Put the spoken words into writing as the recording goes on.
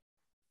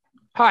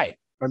Hi,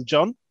 I'm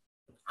John,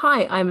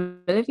 Hi,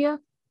 I'm Olivia.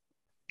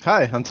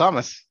 Hi, I'm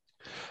Thomas.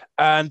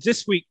 and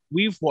this week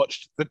we've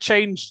watched The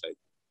Changeling,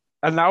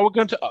 and now we're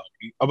going to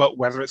argue about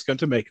whether it's going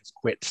to make us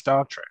quit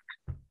Star Trek.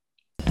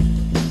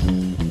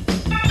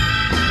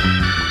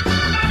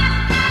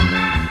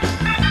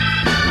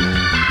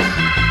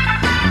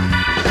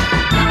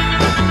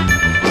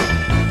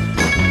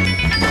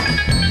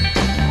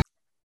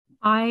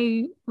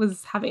 I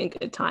was having a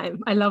good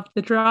time. I loved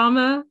the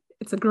drama.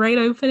 It's a great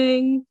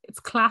opening.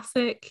 It's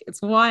classic.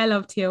 It's why I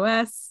love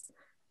TOS.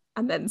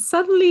 And then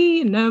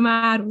suddenly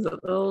Nomad was a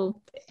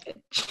little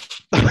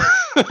bitch.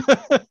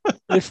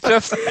 It's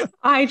just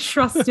I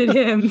trusted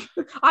him.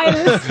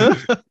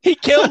 I he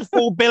killed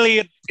 4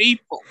 billion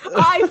people.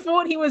 I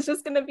thought he was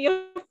just gonna be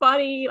a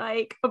funny,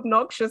 like,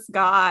 obnoxious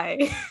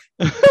guy.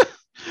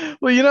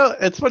 Well,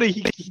 it's funny.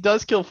 He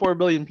does kill 4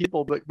 billion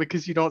people, but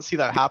because you don't see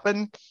that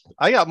happen,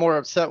 I got more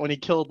upset when he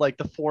killed like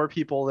the 4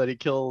 people that he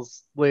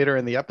kills later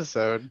in the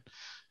episode.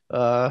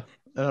 And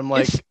I'm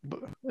like,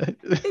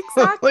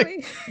 Exactly.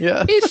 like,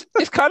 yeah,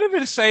 It's kind of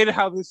insane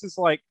how this is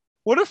like.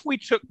 What if we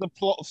took the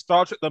plot of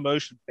Star Trek: The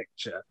Motion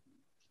Picture,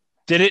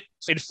 did it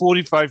in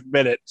 45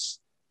 minutes,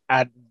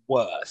 and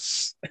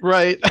worse?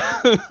 right.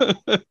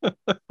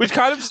 Which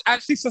kind of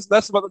actually says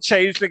less about the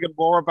Changeling and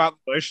more about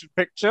the motion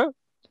picture.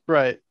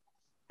 Right.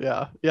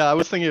 Yeah. Yeah. I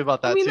was thinking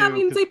about that I mean, too. that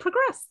means they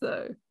progressed,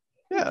 though.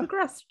 They Yeah.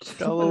 progressed.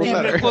 Got a little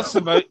when they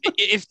better. met.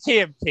 It's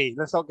TMP.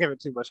 Let's not give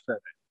it too much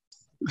credit.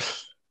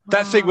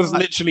 That thing was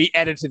literally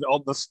edited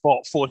on the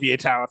spot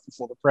 48 hours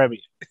before the premiere.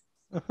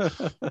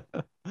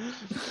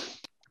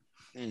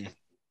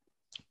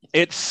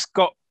 It's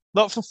got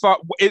lots of fun.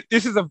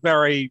 This is a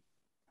very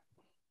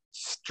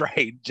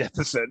strange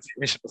episode of the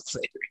original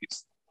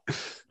series.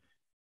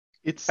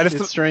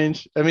 It's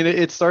strange. I mean,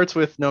 it starts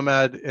with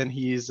Nomad, and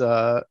he's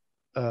well,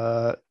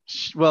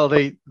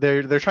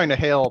 they're trying to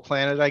hail a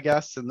planet, I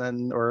guess, and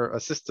then or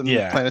a system,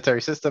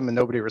 planetary system, and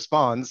nobody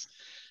responds.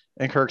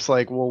 And Kirk's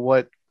like,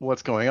 well,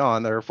 what's going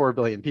on? There are 4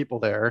 billion people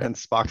there, and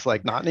Spock's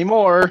like, not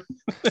anymore.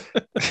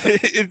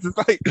 It's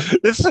like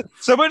this.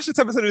 So much of this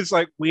episode is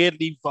like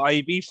weirdly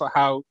vibey for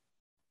how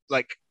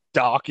like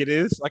dark it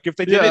is. Like if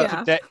they did it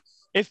today,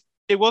 if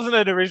it wasn't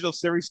an original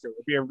series story,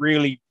 it'd be a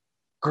really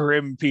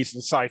grim piece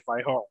of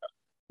sci-fi horror.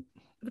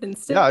 But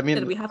instead,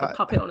 we have a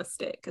puppet on a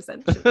stick,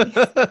 essentially.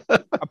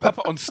 A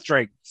puppet on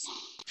strings.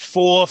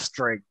 4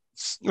 strings.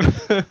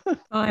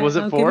 Was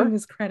it I'll 4? give him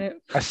his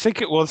credit. I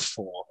think it was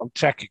 4. I'm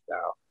checking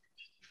now.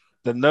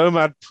 The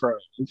Nomad Probe.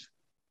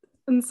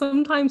 And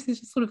sometimes he's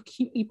just sort of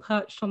cutely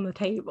perched on the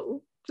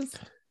table, just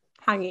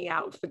hanging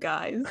out for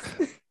guys.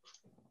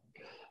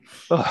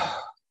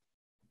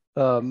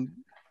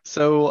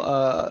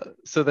 So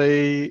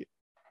they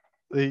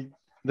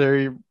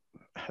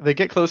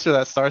get closer to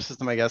that star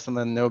system, I guess, and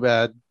then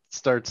Nomad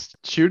starts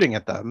shooting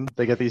at them.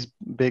 They get these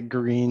big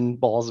green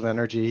balls of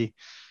energy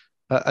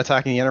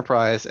attacking the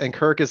Enterprise, and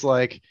Kirk is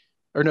like,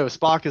 or no,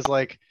 Spock is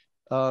like,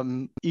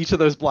 each of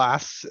those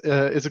blasts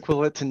is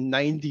equivalent to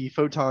 90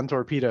 photon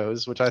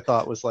torpedoes, which I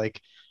thought was like,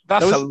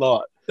 that's a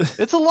lot.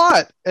 It's a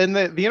lot, and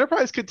the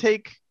Enterprise could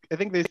take. I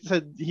think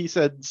he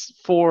said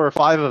 4 or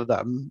 5 of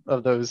them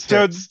of those.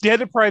 So hits. the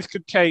Enterprise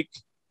could take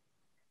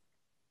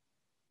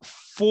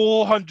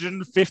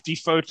 450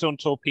 photon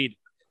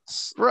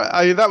torpedoes.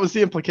 Right, that was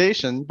the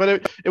implication,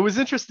 but it was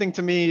interesting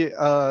to me,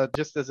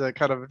 just as a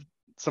kind of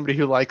somebody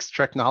who likes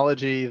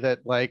technology, that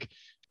like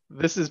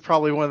this is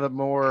probably one of the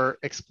more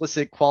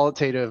explicit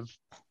qualitative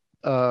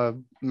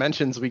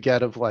mentions we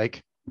get of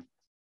like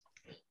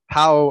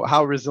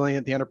how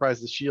resilient the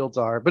Enterprise's shields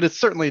are, but it's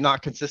certainly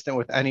not consistent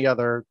with any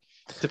other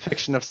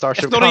depiction of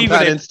starship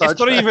combat in Star Trek.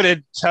 It's not even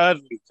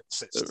internally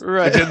consistent.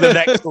 Right. It's in the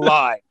next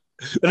line.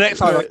 The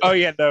next line, like, oh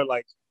yeah, no,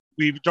 like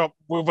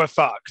we're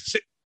fucked.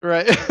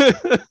 Right.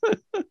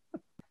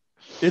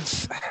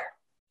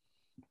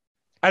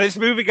 It's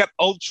moving at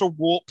ultra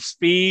warp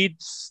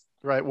speeds.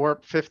 Right,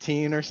 warp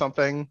 15 or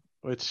something,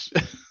 which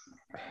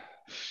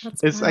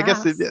is, I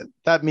guess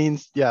that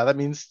means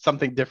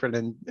something different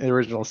in the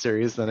original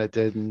series than it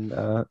did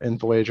in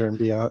Voyager and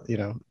beyond,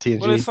 TNG.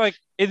 Well, it's like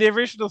in the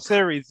original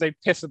series they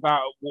piss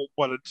about at warp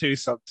 1 and 2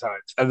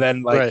 sometimes, and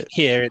then like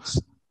here it's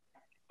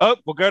we'll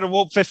go to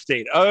warp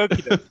 15.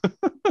 Okay.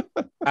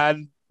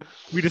 And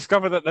we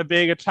discover that they're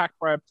being attacked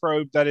by a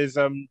probe that is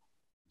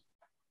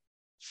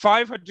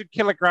 500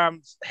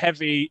 kilograms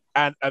heavy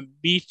and a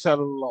meter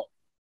long.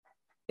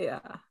 Yeah,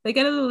 they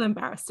get a little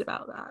embarrassed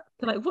about that.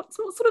 They're like, what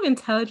sort of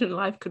intelligent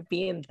life could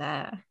be in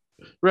there?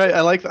 Right. I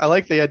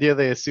like the idea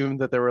they assumed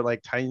that there were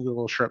like tiny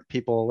little shrimp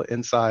people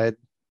inside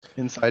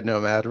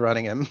Nomad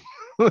running him.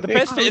 The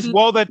best bit is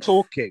while they're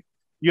talking,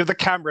 you have the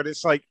camera and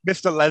it's like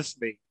Mr.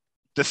 Leslie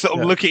just sort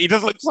of looking. He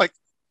does look like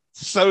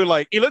so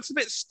like he looks a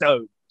bit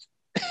stoned.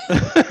 He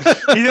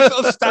just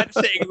sort of stands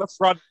sitting in the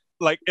front,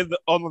 like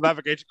on the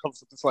navigation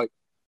console, just like,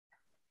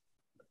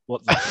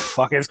 what the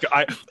fuck is?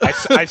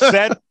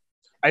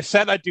 I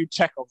said I'd do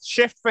check on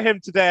shift for him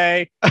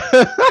today, and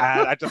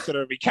I just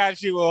gonna be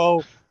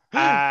casual.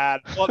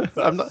 And what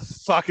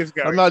the fuck is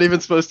going on? I'm not even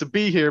supposed to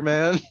be here,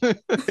 man.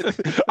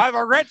 I'm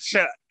a red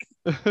shirt.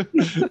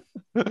 Oh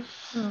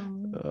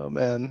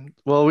man.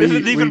 Well, This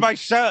isn't even my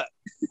shirt.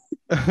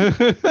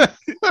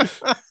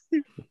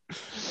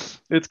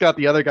 It's got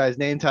the other guy's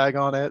name tag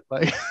on it.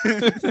 Like,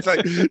 It's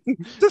like,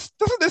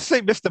 doesn't this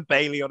say Mr.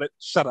 Bailey on it?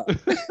 Shut up.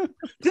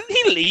 Didn't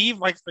he leave?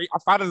 Like, I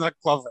found it in a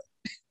closet.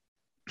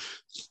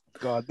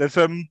 God, there's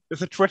a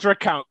Twitter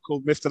account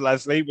called Mr.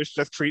 Leslie, which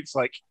just tweets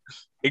like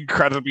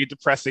incredibly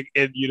depressing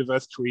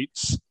in-universe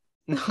tweets.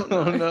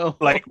 oh no.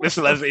 Like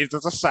Mr. Leslie is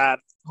just a sad.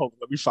 Hold on,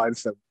 let me find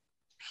some.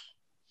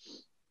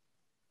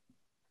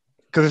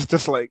 Because it's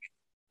just like,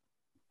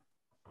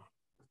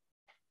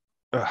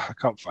 I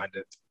can't find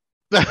it.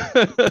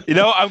 You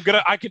know, I'm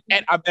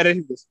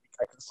editing this week.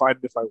 I can find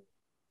it if I want.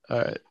 All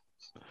right.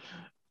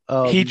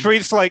 He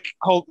tweets like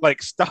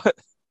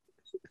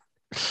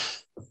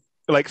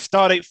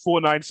Stardate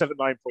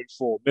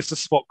 4979.4. Mr.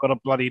 Spock got a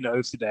bloody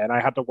nose today, and I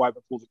had to wipe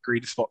up all the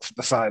green spots from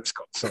the science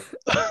console.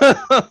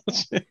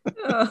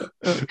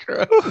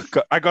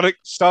 I got it.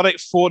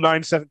 Stardate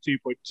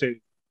 4972.2.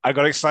 I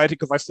got excited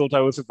because I thought I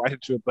was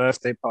invited to a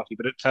birthday party,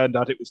 but it turned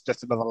out it was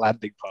just another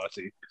landing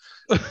party.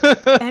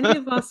 Any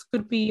of us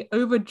would be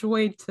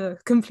overjoyed to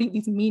complete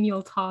these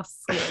menial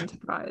tasks on the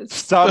Enterprise.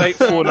 Stardate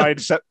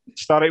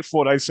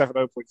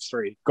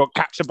 4970.3 got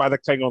captured by the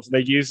Klingons, and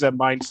they used their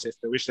mind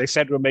system, which they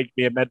said would make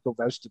me a mental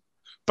vegetable.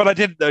 But I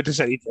didn't notice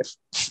any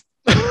difference.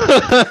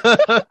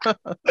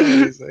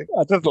 Amazing.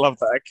 I just love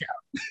that account.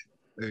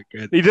 Very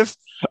good.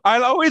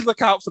 I'll always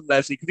look out for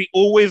Leslie because he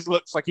always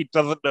looks like he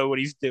doesn't know what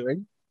he's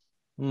doing.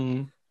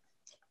 Because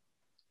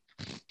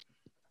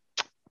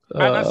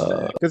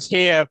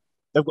here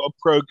they've got a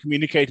probe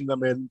communicating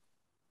them in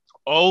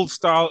old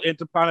style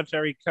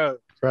interplanetary code,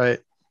 right?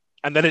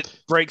 And then it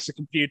breaks the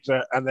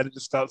computer, and then it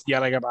just starts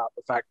yelling about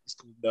the fact it's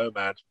called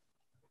Nomad,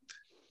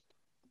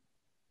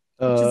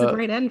 which is a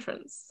great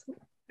entrance.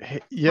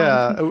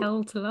 Yeah, I'm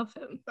compelled to love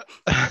him.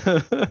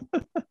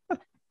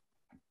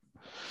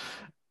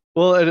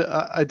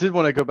 Well, I did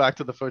want to go back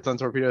to the photon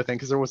torpedo thing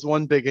because there was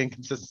one big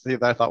inconsistency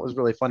that I thought was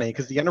really funny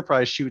because the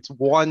Enterprise shoots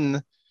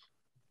one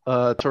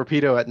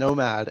torpedo at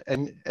Nomad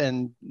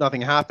and nothing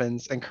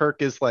happens, and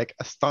Kirk is like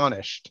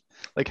astonished.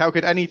 Like, how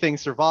could anything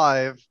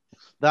survive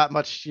that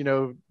much,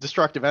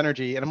 destructive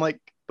energy? And I'm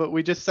like, but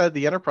we just said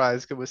the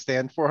Enterprise could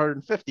withstand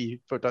 450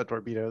 photon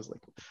torpedoes.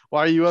 Like, why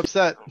are you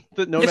upset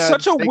that Nomad? It's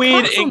such a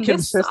weird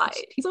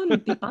inconsistency. He's on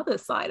the other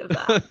side of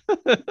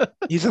that.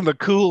 He's on the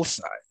cool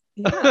side.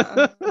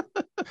 Yeah.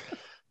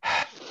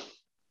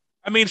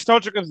 I mean, Star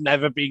Trek has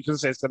never been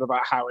consistent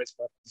about how its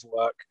weapons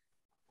work.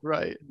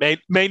 Right.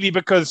 Mainly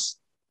because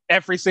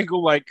every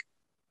single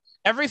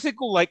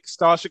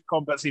Starship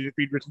combat scene has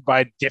been written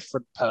by a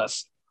different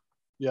person.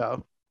 Yeah.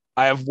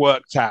 I have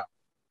worked out.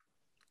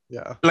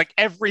 Yeah. Like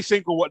every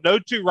single one. No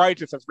two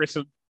writers have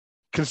written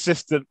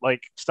consistent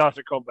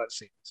Starship combat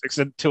scenes,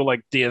 except until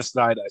DS9,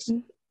 I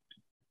think.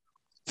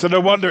 So no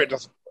wonder it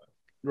doesn't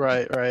work.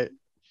 Right.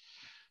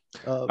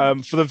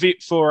 For the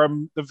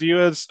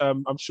viewers,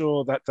 I'm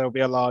sure that there'll be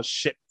a large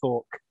ship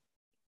talk.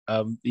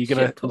 You're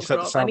gonna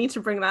drop. I need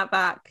to bring that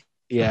back.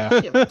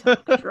 Yeah. Ship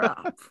talk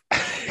drop.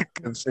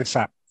 It's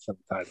happened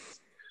sometimes.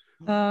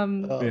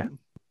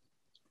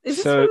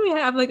 Is this when we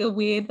have a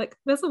weird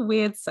there's a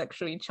weird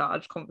sexually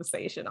charged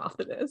conversation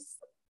after this?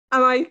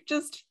 And I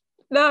just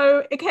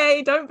no,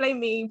 okay, don't blame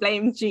me,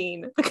 blame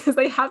Gene, because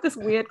they have this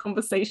weird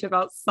conversation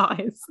about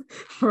size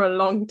for a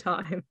long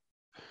time.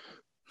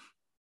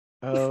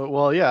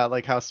 Well, yeah,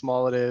 like how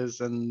small it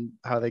is and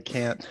how they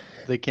can't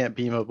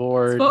beam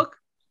aboard. Spock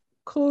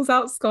calls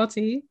out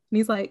Scotty and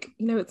he's like,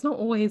 it's not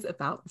always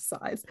about the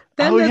size.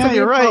 Then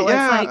you're right.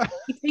 Yeah, it's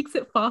he takes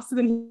it faster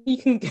than he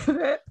can give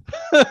it,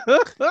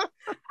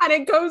 and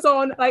it goes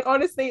on.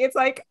 Honestly, it's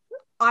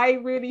I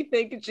really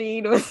think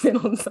Gene was in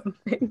on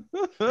something.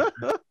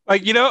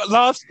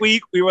 Last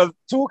week we were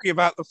talking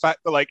about the fact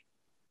that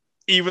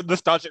even the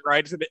Star Trek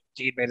writers admit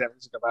Gene made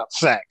everything about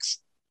sex.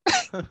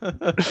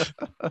 It's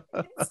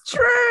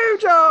true,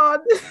 John.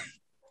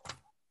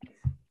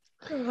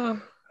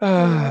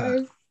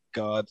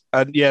 God.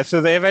 And yeah,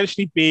 so they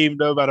eventually beam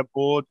Nomad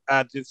aboard,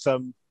 and it's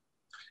the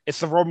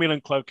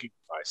Romulan cloaking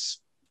device.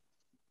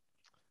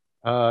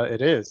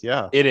 It is,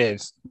 yeah. It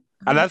is.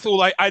 And that's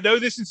all I know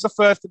this is the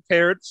first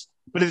appearance,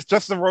 but it's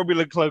just the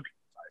Romulan cloaking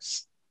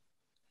device.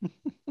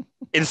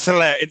 It's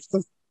hilarious.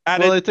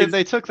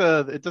 They took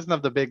it doesn't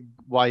have the big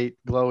white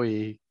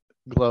glowy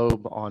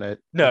globe on it.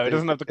 No, it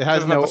doesn't have it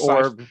has no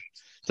orb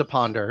to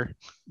ponder.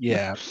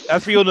 Yeah.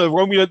 As we all know,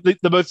 Romulan,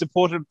 the most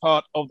important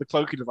part of the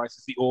cloaking device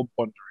is the orb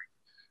pondering.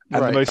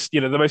 And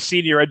the most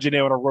senior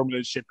engineer on a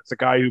Romulan ship is the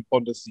guy who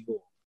ponders the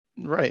orb.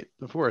 Right,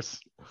 of course.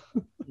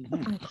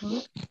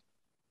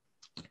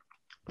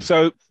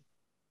 So,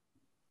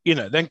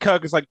 then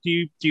Kirk is like,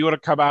 do you want to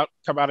come out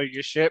of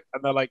your ship?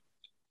 And they're like,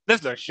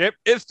 there's no ship,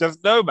 it's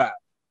just Nomad.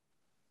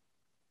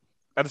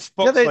 And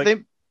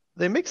Spock's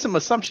they make some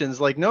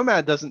assumptions. Like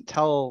Nomad doesn't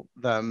tell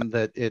them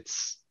that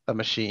it's a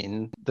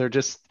machine. They're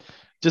just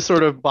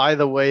sort of, by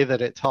the way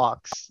that it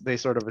talks, they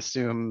sort of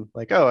assume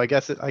oh, I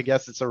guess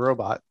it's a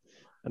robot.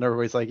 And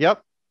everybody's like,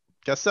 yep,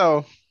 guess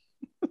so.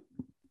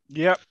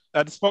 Yep.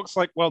 And Spock's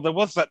like, well, there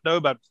was that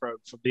Nomad probe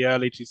from the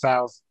early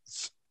 2000s.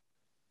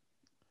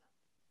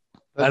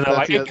 And they're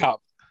like, it can't.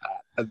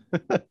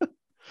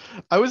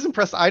 I was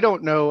impressed. I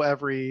don't know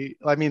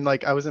I mean,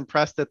 like, I was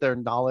impressed at their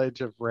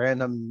knowledge of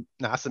random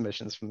NASA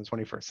missions from the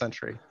 21st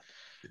century.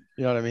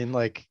 You know what I mean?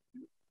 Like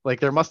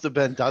there must have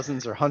been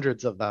dozens or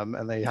hundreds of them,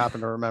 and they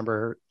happen to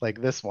remember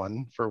like this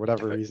one for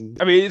whatever reason.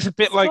 I mean, it's a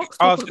bit like, it's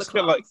a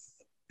bit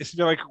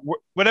like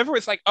whenever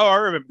it's like, oh, I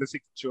remember this thing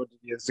from 200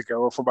 years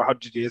ago or from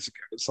 100 years ago.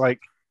 It's like,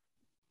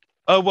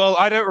 oh, well,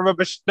 I don't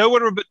remember.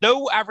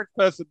 No average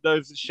person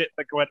knows the shit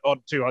that went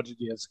on 200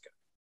 years ago.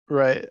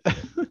 Right.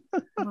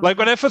 Like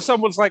whenever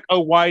someone's like, oh,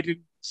 why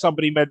didn't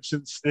somebody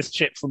mention this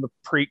shit from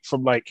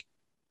like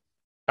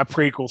a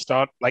prequel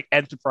start, like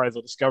Enterprise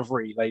or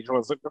Discovery later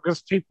on? Like,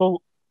 because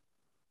people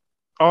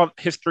aren't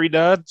history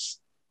nerds.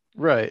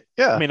 Right.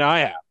 Yeah. I mean, I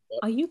am.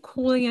 Are you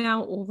calling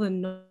out all the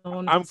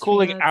non? I'm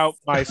calling out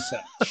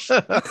myself.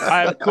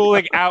 I'm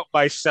calling out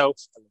myself.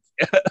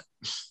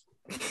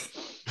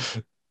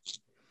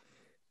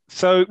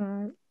 So,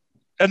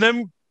 and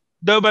then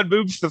Nomad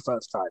moves the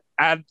first time,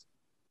 and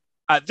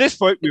at this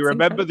point, we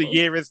remember the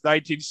year is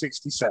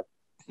 1967.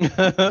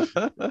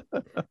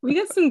 We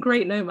get some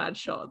great Nomad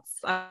shots.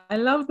 I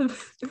love the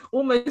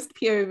almost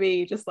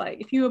POV, just like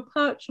if you were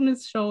perched on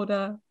his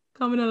shoulder,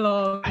 coming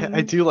along.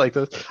 I do like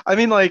those. I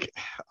mean, like,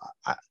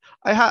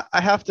 I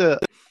have to,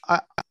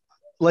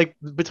 like,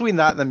 between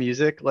that and the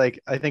music, like,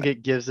 I think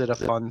it gives it a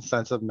fun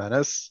sense of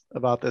menace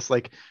about this,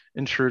 like,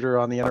 intruder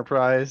on the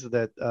Enterprise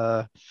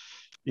that,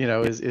 you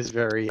know, is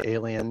very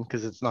alien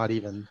because it's not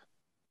even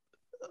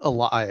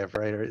alive,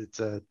 right? Or it's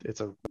a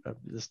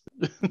just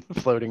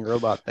floating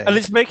robot thing, and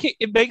it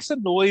makes a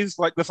noise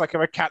like there's like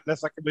a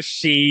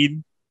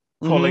machine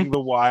pulling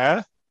the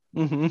wire.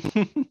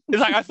 Mm-hmm. It's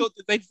like, I thought,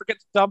 did they forget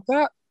to dump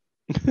that?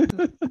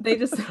 They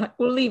just like,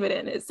 we'll leave it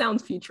in. It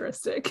sounds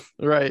futuristic,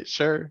 right?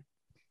 Sure.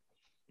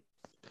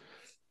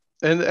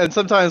 And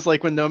sometimes,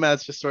 like, when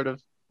Nomad's just sort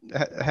of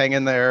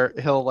hanging there,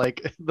 he'll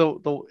like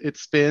it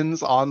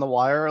spins on the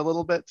wire a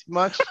little bit too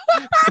much.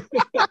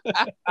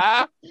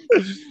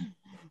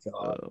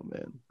 Oh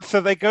man.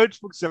 So they go to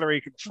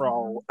auxiliary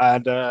control,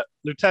 and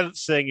Lieutenant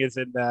Singh is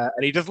in there,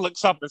 and he just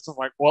looks up and it's just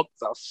like, what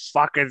the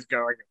fuck is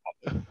going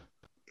on?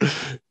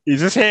 He's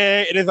just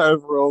here in his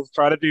overalls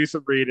trying to do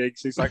some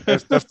readings. He's like,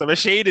 there's just a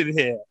machine in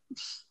here.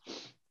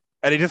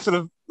 And he just sort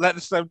of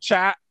lets them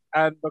chat,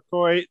 and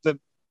McCoy, the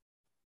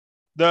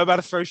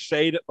Nomad throws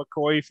shade at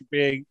McCoy for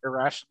being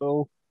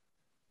irrational.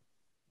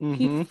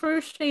 Mm-hmm. He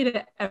throws shade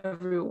at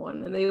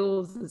everyone, and they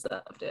all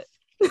deserved it.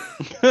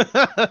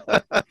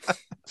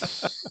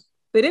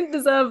 They didn't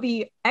deserve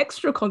the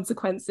extra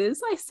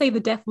consequences. I say the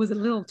death was a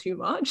little too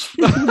much.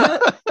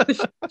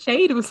 The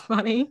shade was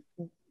funny.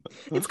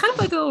 It's kind of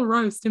like a little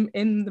roast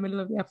in the middle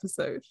of the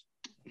episode.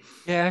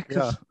 Yeah,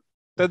 because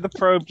then the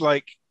probe,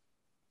 like,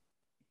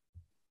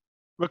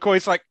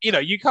 McCoy's like, you know,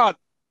 you can't,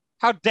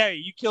 how dare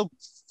you kill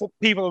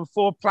people on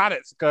 4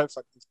 planets? Kirk's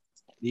like,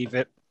 leave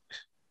it.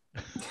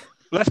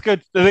 Let's go.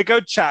 They go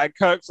chat, and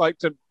Kirk's like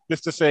to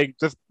Mr. Singh,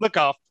 just look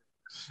after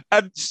him.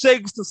 And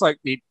Singh's just like,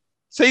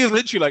 Singh's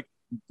literally like,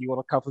 do you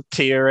want a cup of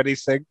tea or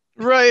anything?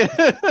 Right.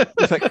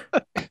 It's like,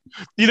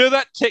 you know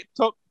that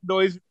TikTok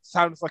noise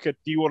sounds like a,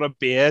 do you want a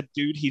beer?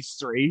 Dude, he's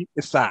 3.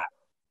 It's that.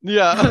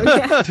 Yeah.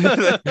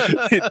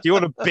 Do you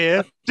want a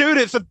beer? Dude,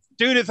 it's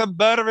a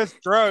murderous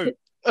drone.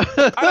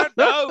 I don't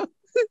know.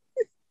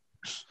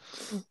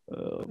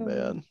 Oh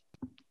man.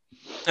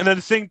 And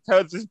then Singh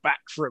turns his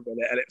back for a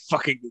minute and it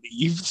fucking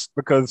leaves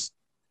because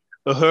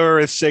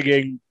Uhura is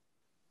singing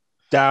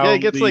down. Yeah, it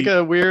gets like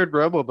a weird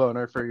robo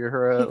boner for your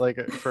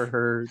for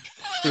her.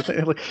 Like,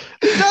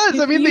 it does.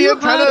 I mean, the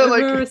antenna,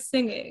 like, Uhura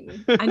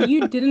singing, and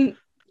you didn't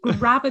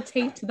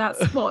gravitate to that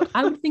spot,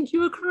 I would think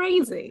you were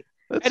crazy.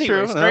 That's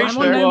anyway, true. Strange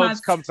New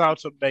Worlds comes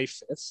out on May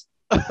 5th.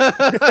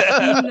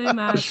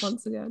 Nomads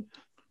once again.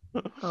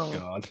 Oh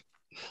God.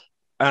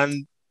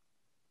 And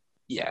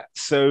yeah,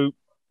 so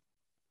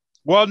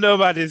while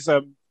Nomad is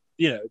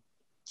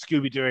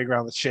Scooby-Dooing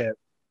around the ship,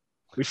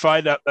 we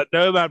find out that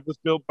Nomad was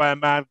built by a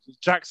man called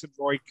Jackson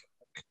Roy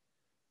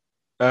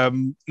Kirk.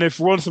 If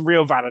we want some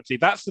real vanity,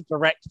 that's the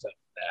director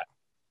there.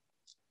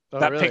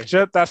 That really?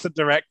 Picture, that's the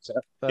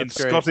director. That's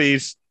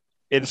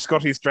in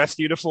Scotty's dress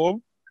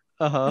uniform.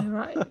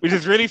 Right. Which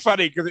is really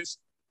funny because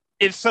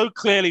it's so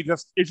clearly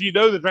just, if you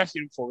know the dress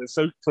uniform, it's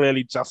so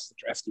clearly just the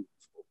dress uniform.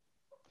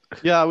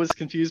 Yeah, I was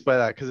confused by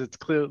that because it's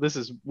clear this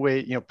is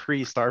way,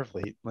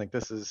 pre-Starfleet. Like,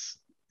 this is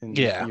in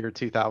the year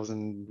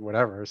 2000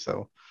 whatever.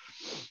 So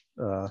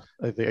I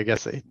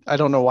guess I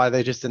don't know why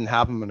they just didn't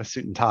have him in a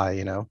suit and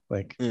tie,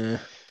 like,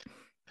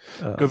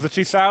 because the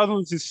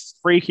 2000s is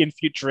freaking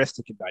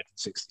futuristic in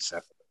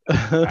 1967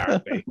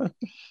 apparently.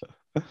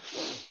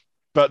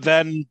 But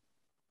then,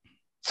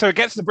 so it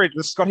gets to the bridge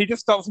with Scott. He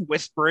just starts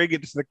whispering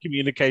into the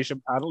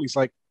communication panel. He's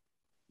like,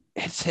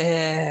 it's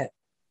here.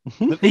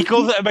 He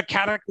calls it a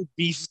mechanical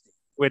beast,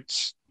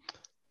 which,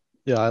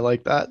 yeah, I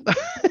like that.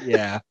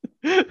 Yeah.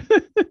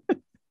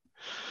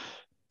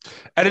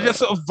 And it just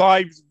sort of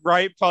vibes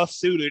right past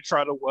Sulu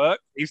trying to work.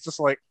 He's just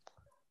like,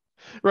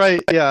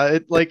 Right. Yeah.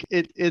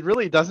 It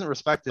really doesn't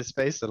respect his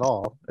space at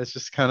all. It's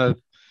just kind of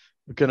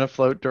gonna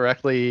float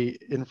directly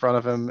in front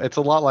of him. It's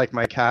a lot like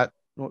my cat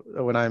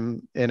when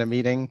I'm in a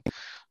meeting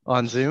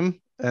on Zoom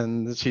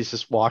and she's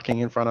just walking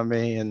in front of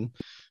me and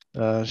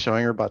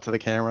showing her butt to the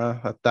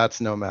camera.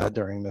 That's Nomad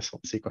during this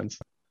whole sequence.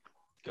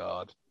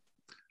 God.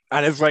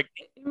 And it's like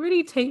it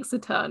really takes a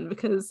turn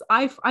because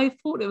I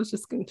thought it was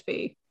just going to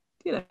be,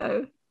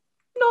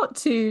 not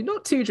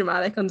too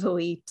dramatic until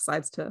he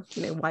decides to,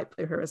 wipe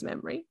Uhura's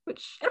memory,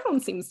 which everyone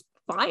seems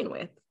fine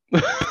with.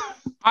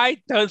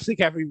 I don't think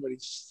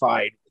everybody's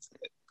fine with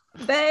it.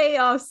 They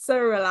are so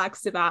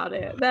relaxed about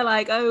it. They're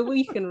like, oh,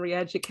 we can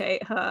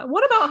re-educate her.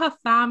 What about her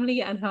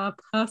family and her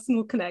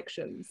personal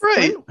connections?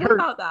 Right. What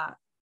about that?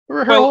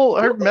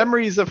 Her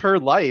memories of her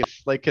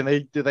life. Like,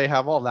 do they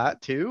have all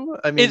that too?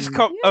 I mean,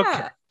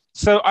 okay.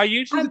 So I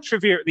usually the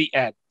trivia at the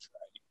end.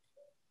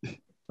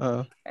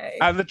 Okay.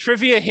 And the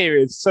trivia here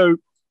is, so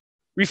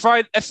we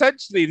find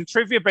essentially the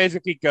trivia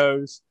basically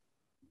goes,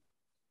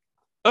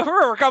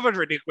 Uhura recovered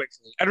really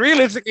quickly. And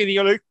realistically, the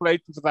only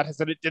explanation for that is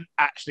that it didn't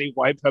actually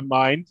wipe her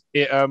mind.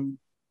 It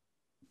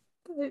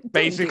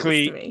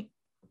basically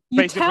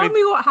tell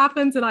me what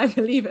happens and I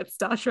believe it's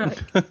Star Trek.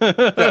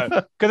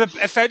 Because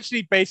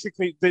essentially,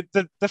 basically,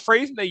 the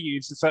phrasing they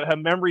use is that her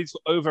memories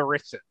were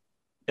overwritten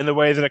in the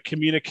way that a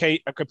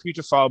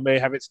computer file may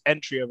have its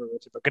entry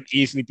overwritten but can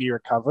easily be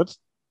recovered.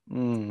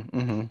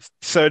 Mm-hmm.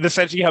 So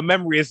essentially, her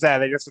memory is there.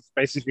 They just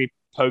basically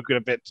poke it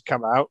a bit to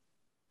come out.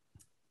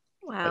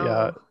 Wow.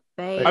 Yeah.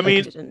 I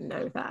didn't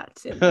know that.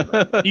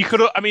 You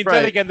could. I mean,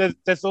 right. Then again,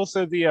 there's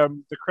also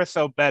the Chris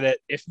L. Bennett,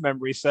 if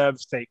memory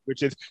serves, take,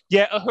 which is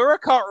Uhura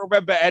can't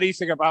remember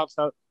anything about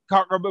her.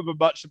 Can't remember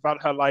much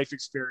about her life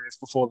experience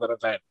before that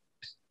event.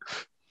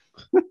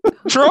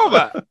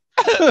 Trauma.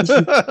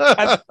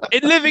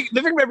 And living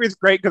memory is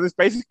great because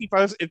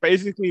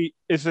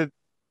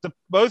the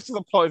most of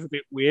the plot is a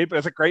bit weird, but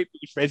it's a great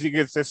which basically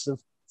consists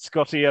of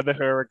Scotty and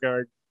Uhura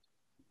going,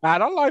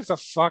 man, our lives are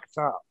fucked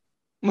up.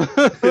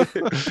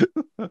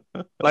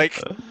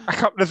 Like,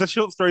 there's a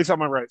short story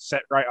someone wrote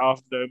set right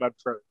after Nomad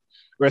Pro,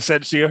 where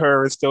essentially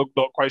Uhura is still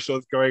not quite sure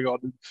what's going on.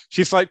 And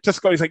she's like to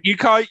Scotty's like, you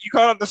can't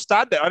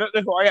understand it. I don't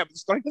know who I am. And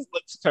Scotty just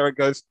looks at her and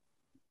goes,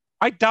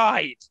 I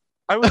died.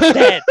 I was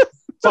dead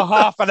for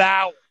half an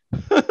hour.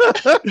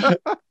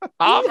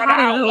 Half an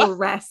hour. A little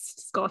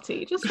rest,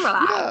 Scotty. Just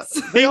relax.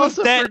 Yeah, they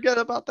also forget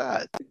about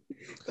that.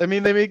 I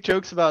mean, they make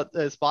jokes about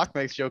Spock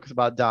makes jokes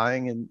about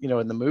dying, and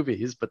in the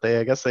movies, but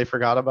I guess they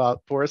forgot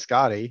about poor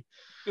Scotty.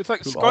 It's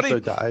like who Scotty also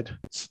died.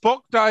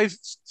 Spock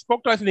dies,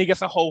 and he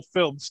gets a whole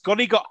film.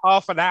 Scotty got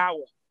half an hour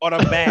on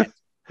a bed.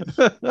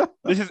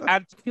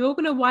 If you're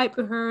gonna wipe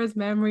Uhura's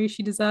memory,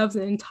 she deserves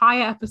an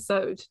entire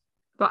episode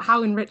about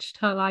how enriched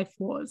her life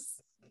was.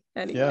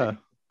 Anyway. Yeah.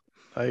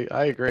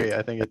 I agree.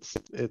 I think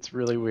it's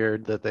really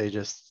weird that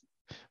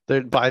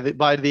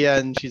by the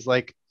end she's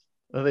like,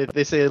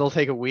 they say it'll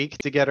take a week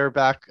to get her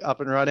back up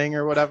and running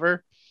or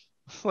whatever.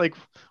 Like,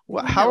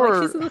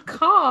 she's in the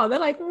car. They're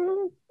like,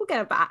 we'll get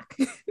her back.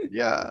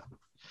 Yeah.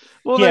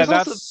 Well, yeah,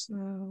 that's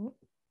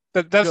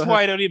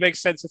why it only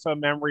makes sense if her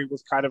memory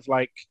was kind of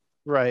like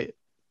right.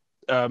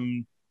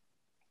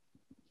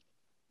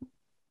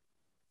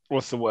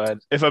 What's the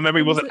word? If her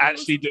memory wasn't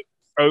actually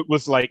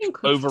was like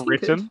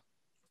overwritten.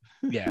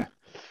 Yeah.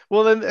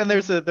 Well, then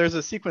there's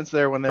a sequence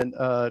there when then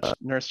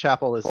Nurse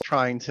Chapel is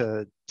trying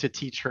to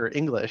teach her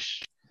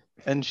English,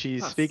 and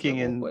she's speaking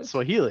in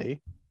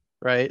Swahili,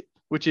 right?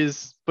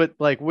 But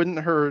like, wouldn't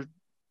her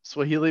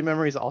Swahili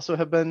memories also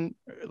have been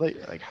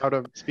like how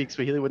to speak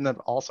Swahili? Wouldn't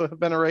that also have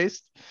been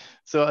erased?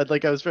 So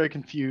I was very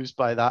confused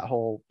by that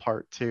whole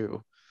part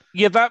too.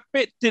 Yeah, that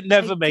bit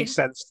never make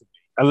sense to me,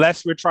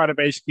 unless we're trying to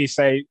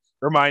basically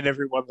remind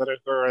everyone that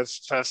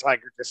Uhura's first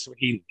language is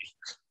Swahili.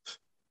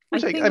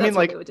 Which I mean,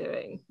 like, what they were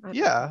doing.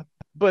 Yeah,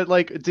 but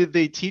like, did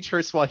they teach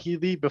her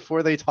Swahili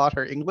before they taught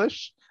her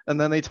English, and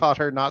then they taught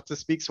her not to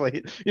speak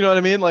Swahili? You know what I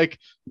mean? Like,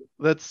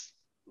 that's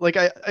like,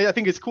 I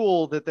think it's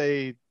cool that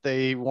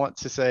they want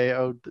to say,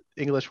 oh,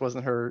 English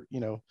wasn't her,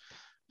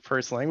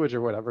 first language or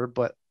whatever,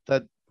 but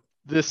that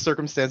this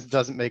circumstance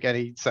doesn't make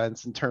any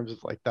sense in terms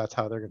of like that's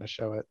how they're going to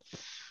show it.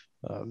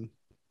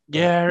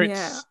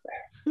 Yeah.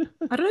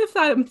 I don't know if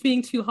I'm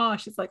being too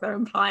harsh. It's like they're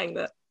implying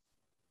that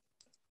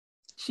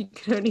she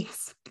couldn't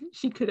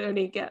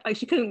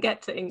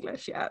get to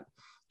English yet.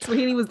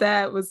 Swahili was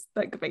there, it was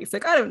like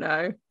basic. I don't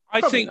know.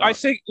 I think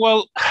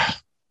well,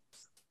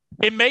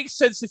 it makes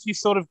sense if you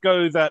sort of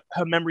go that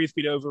her memory has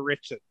been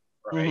overwritten,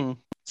 right? Mm-hmm.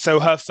 So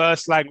her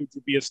first language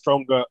would be a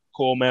stronger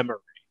core memory.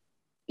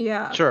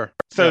 Yeah. Sure.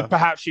 So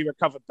perhaps she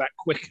recovered that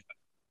quicker.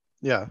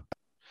 Yeah.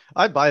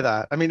 I'd buy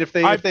that. I mean, if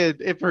they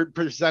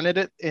presented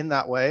it in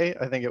that way,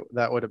 I think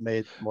that would have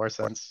made more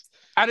sense.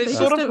 And it's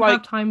sort of don't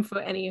have time for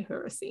any of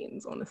her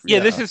scenes, honestly. Yeah,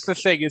 this is the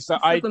thing: is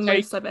that the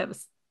most I've ever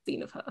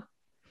seen of her.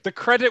 The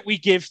credit we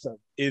give them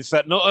is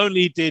that not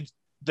only did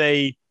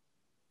they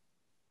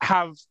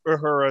have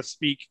Uhura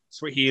speak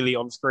Swahili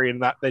on screen,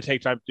 that they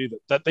take time to do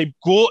that they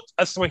brought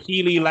a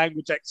Swahili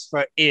language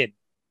expert in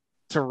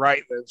to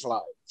write those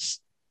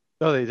lines.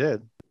 Oh, they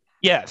did.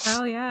 Yes,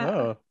 Oh yeah.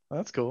 Oh,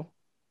 that's cool.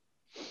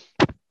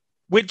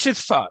 which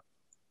is fun.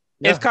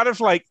 Yeah. It's kind of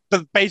like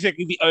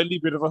basically the only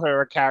bit of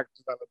her character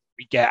development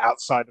we get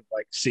outside of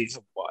like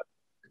season 1.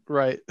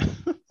 Right.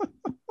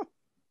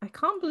 I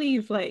can't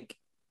believe like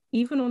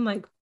even on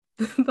like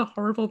the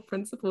horrible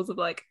principles of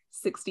like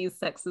 60s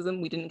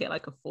sexism, we didn't get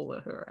like a full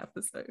Uhura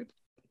episode.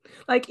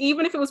 Like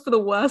even if it was for the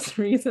worst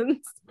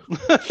reasons,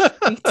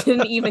 we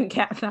didn't even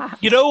get that.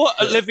 You know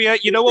what, Olivia?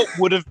 You know what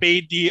would have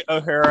been the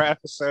Uhura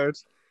episode?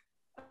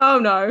 Oh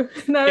no,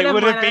 no, It never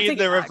would mind. have I been take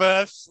the it back.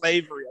 reverse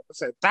slavery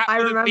episode. That I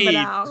would have remember been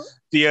now.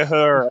 the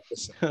Uhura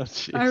episode. Oh,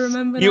 jeez. I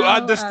remember You now,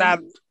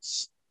 understand?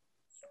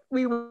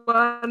 we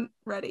weren't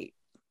ready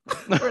for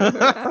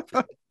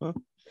Uhura.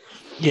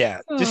 Yeah,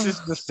 this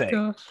is the thing.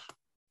 Gosh.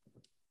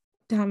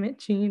 Damn it,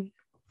 Gene.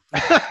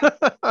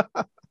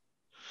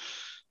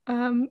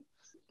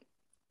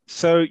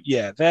 So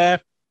yeah,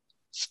 there.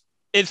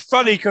 It's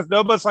funny because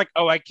Noma's like,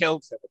 "Oh, I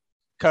killed him."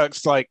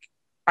 Kirk's like,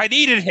 "I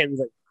needed him." He's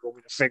like, "You want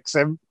me to fix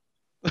him?"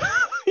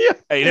 Yeah.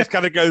 And he just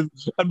kind of goes,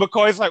 and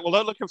McCoy's like, "Well,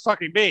 don't look at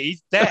fucking me.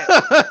 He's dead.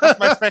 That's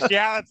my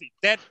speciality.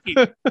 Dead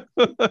people.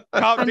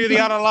 Can't do the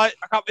unalive.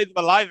 I can't leave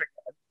them alive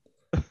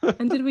again."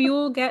 And did we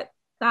all get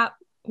that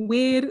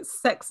weird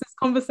sexist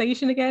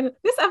conversation again?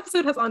 This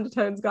episode has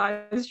undertones,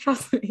 guys.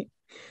 Trust me.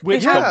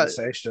 Which Yeah.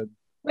 conversation?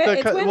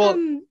 It's when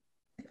well-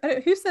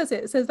 who says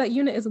it? It says that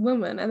Unit is a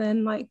woman, and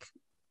then like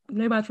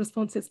Nomad's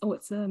response is, "Oh,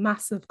 it's a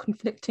mass of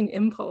conflicting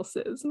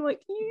impulses." I'm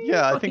like,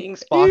 Yeah, I think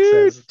Spock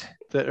says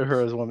that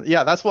Uhura's a woman.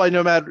 Yeah, that's why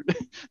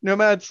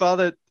Nomad saw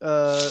that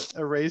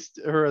erased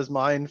Uhura's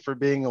mind for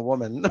being a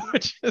woman,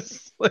 which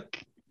is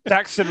like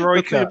Jackson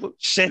Roiker, That's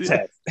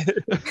shithead.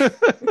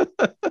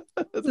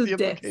 That's the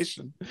diss.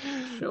 implication.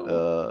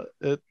 Sure.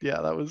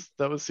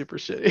 That was super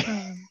shitty.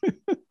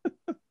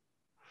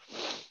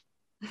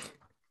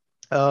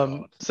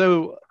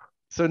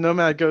 So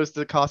Nomad goes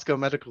to Costco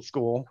Medical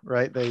School,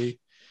 right? They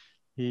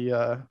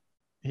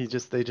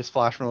just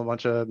flash from a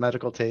bunch of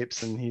medical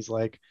tapes, and he's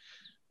like,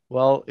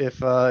 well,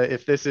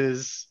 if this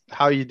is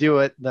how you do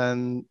it,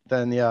 then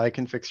yeah, I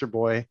can fix your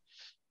boy.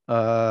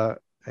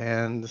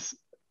 And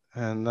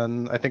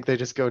then I think they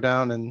just go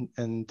down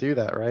and do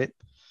that, right?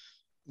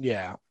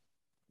 Yeah.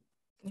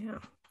 Yeah.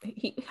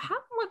 How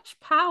much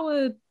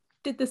power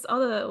did this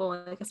other?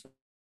 Well, I guess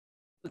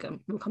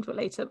we'll come to it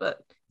later,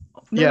 but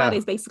Nomad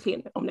is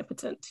basically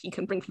omnipotent. He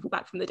can bring people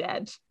back from the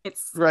dead.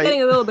 It's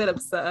getting a little bit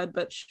absurd,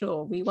 but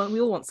sure, we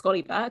all want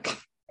Scotty back.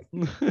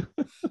 I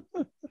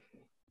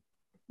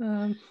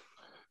mean,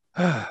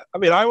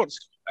 I want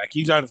Scotty back.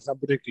 You don't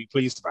sound particularly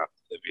pleased about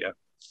Olivia.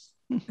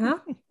 Huh?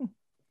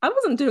 I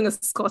wasn't doing a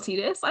Scotty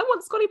diss. I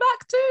want Scotty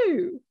back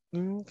too.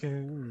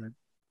 Okay.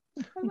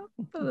 I love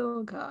the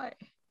little guy.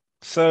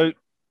 So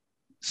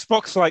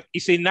Spock's like, you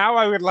see, now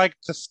I would like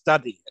to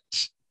study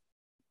it.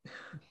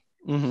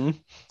 Mm-hmm.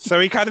 So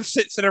he kind of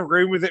sits in a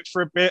room with it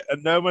for a bit,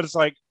 and Nomad's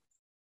like,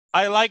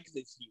 I like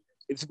this unit.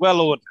 It's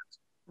well ordered.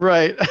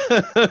 Right.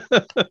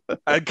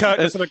 And Kirk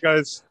sort of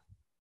goes,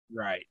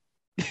 right.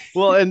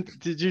 Well, and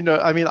did you know,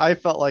 I mean, I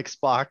felt like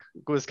Spock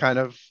was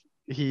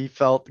he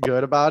felt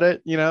good about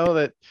it,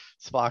 that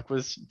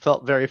Spock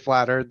felt very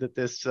flattered that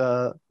this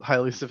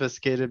highly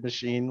sophisticated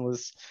machine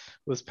was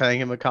paying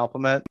him a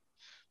compliment.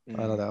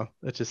 I don't know.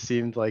 It just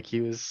seemed like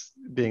he was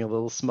being a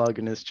little smug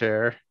in his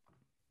chair.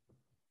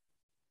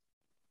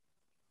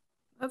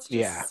 That's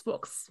just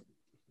Spock's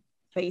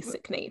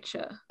basic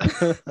nature.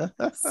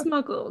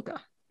 Smug little guy.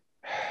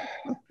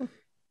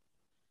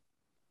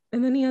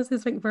 And then he has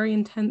this like very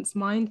intense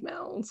mind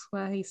meld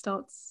where he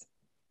starts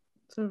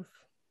sort of,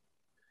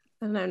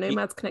 I don't know,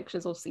 Nomad's connection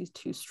is obviously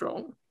too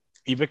strong.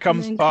 He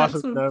becomes part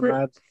of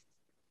Nomad.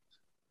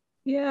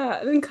 Yeah,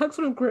 and then Kirk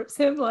sort of grips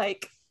him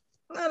like,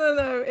 I don't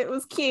know, it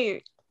was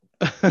cute.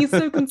 He's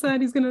so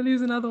concerned he's going to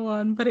lose another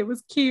one, but it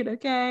was cute,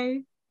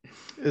 okay?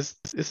 Is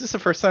this the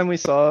first time we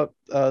saw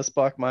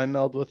Spock mind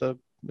meld with a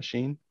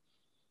machine?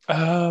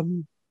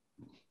 Did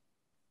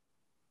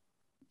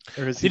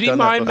he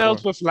mind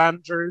meld with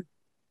Landru?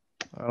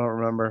 I don't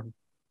remember.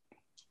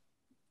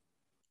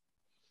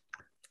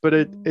 But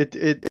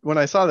it when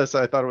I saw this,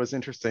 I thought it was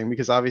interesting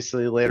because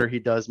obviously later he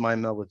does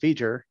mind meld with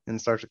V'ger in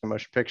Star Trek: The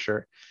Motion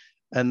Picture,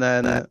 and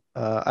then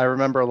I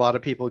remember a lot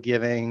of people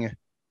giving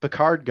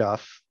Picard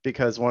guff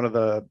because one of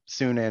the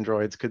Soon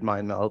androids could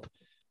mind meld,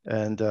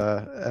 and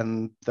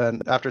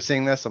then after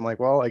seeing this, I'm like,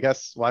 well, I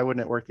guess why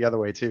wouldn't it work the other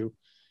way too?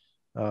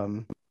 At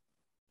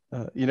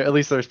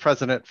least there's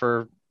precedent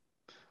for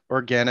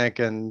organic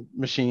and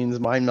machines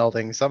mind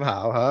melding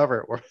somehow,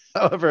 however it works.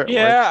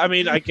 I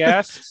mean, I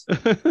guess.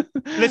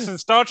 Listen,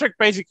 Star Trek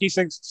basically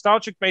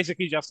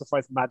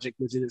justifies magic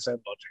within its own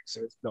logic,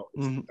 so it's not.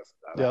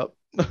 Yep.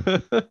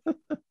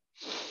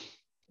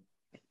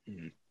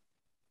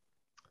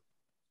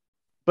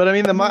 But I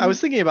mean, I was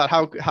thinking about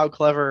how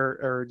clever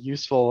or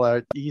useful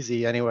or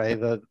easy anyway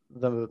the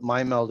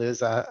mind meld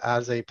is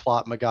as a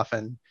plot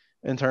MacGuffin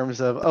in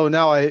terms of, oh,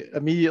 now I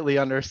immediately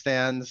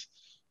understand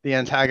the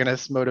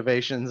antagonist's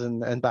motivations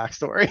and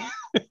backstory.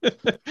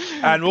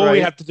 And all we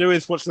have to do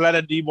is watch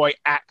Leonard Nimoy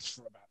act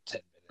for about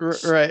 10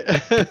 minutes. Right.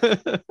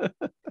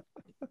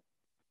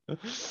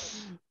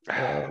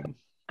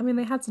 I mean,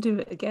 they had to do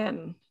it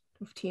again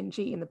with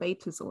TNG and the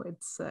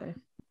Betazoids, so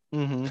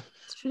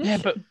it's tradition. Yeah,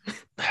 but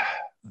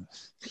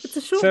it's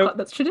a shortcut.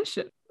 That's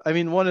tradition. I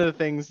mean, one of the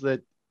things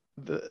that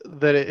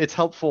it's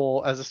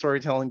helpful as a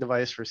storytelling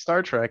device for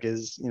Star Trek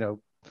is,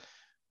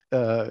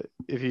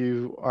 if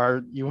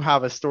you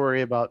have a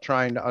story about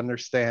trying to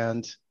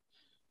understand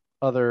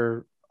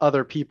other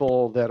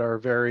people that are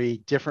very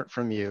different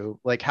from you,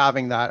 like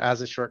having that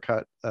as a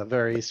shortcut, a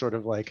very sort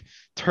of like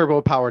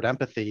turbo powered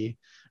empathy,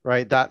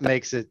 right? That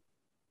makes it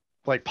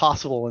like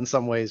possible in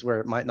some ways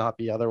where it might not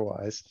be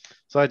otherwise.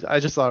 So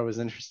I just thought it was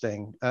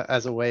interesting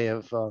as a way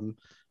of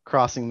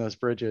crossing those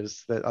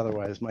bridges that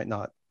otherwise might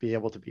not be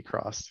able to be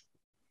crossed.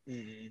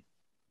 Yeah.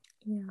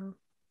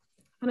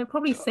 And it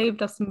probably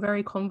saved us some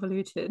very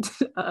convoluted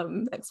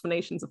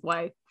explanations of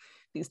why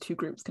these two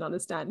groups can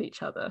understand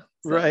each other.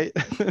 So right.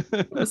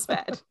 It was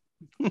spared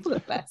for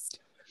the best.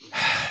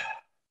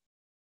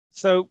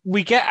 So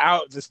we get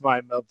out of this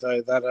mind meld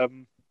though that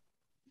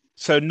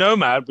so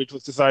Nomad, which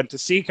was designed to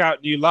seek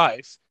out new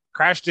life,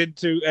 crashed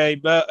into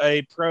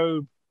a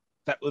probe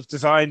that was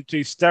designed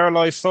to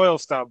sterilize soil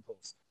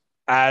samples,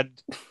 and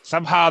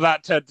somehow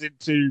that turned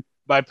into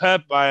by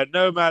a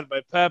Nomad. My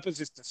purpose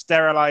is to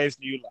sterilize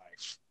new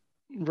life.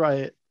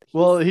 Right.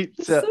 Well,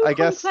 it's so I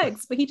guess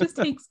complex, but he just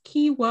takes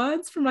key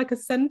words from like a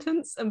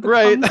sentence and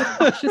becomes a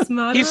fascist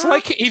murderer.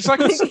 He's like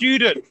a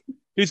student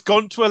who's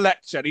gone to a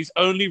lecture and he's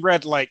only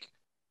read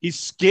he's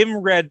skim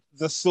read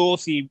the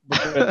source he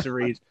was meant to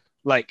read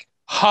like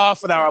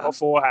half an hour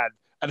beforehand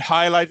and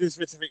highlighted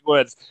specific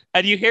words.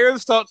 And you hear him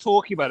start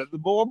talking about it. The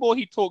more and more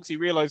he talks, he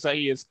realizes that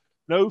he has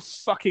no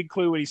fucking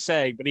clue what he's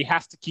saying, but he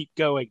has to keep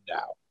going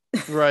now.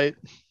 Right.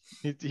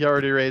 He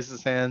already raised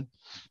his hand.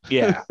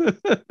 Yeah.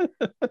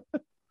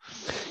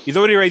 He's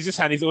already raised his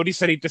hand. He's already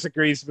said he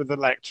disagrees with the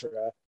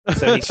lecturer,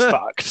 so he's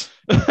fucked.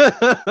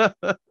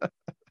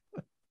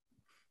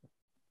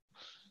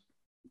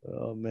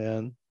 Oh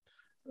man.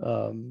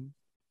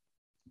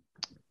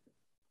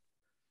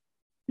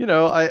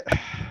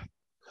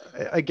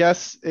 I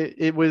guess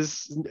it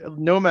was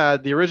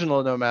Nomad, the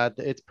original Nomad,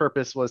 its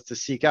purpose was to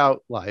seek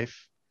out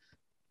life.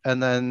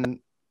 And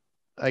then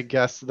I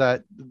guess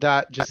that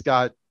just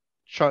got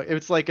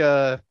it's like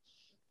the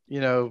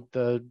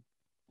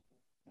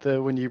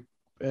when you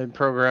in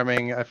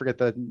programming, I forget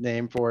the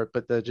name for it,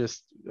 but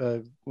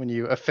when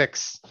you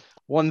affix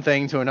one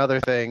thing to another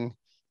thing,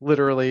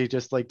 literally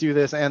just like do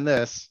this and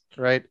this,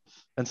 right?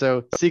 And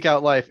so seek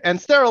out life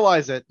and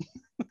sterilize it.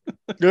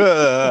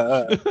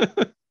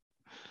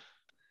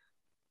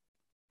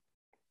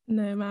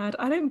 Nomad.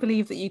 I don't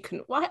believe that you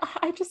can. Why?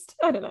 I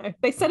don't know.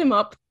 They set him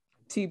up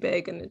too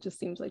big, and it just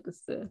seems like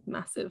it's a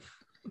massive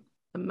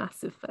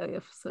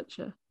failure for such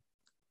a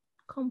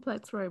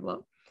complex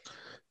robot.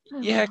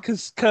 Yeah,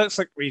 because Kirk's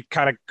like, we've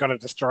kind of got to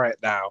destroy it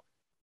now.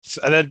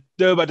 And then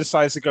Nomad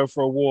decides to go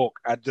for a walk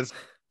and just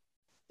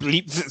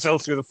bleeps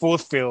itself through the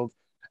force field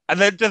and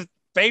then just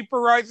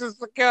vaporizes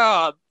the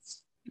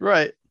guards.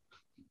 Right.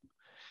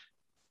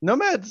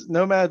 Nomad's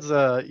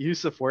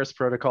use of force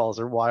protocols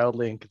are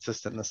wildly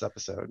inconsistent in this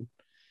episode.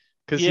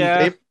 Because he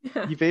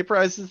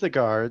vaporizes the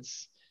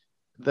guards,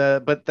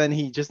 but then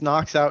he just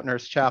knocks out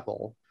Nurse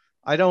Chapel.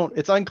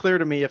 It's unclear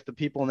to me if the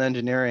people in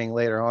engineering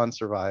later on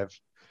survive.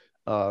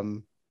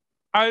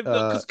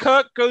 Because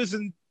Kirk goes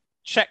and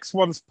checks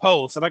one's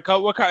pulse, and I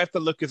can't work out if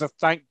the look is a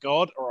thank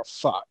God or a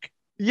fuck.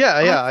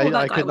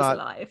 I could not.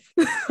 Alive.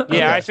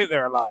 Yeah, I think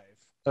they're alive.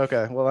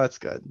 Okay, well that's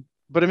good.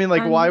 But I mean,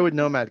 why would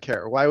Nomad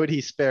care? Why would he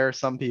spare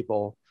some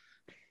people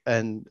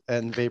and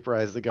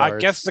vaporize the guards? I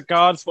guess the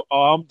guards were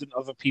armed and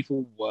other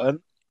people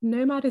weren't.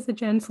 Nomad is a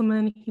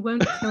gentleman. He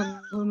won't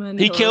kill women.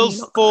 He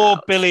kills 4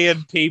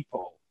 billion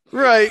people.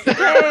 Right.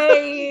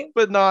 Hey.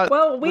 But not.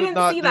 Well, we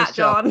didn't see that,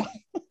 John.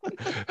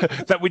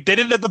 That we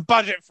didn't have the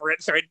budget for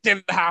it, so it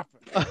didn't happen.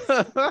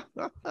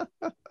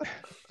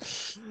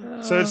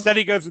 So instead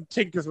he goes and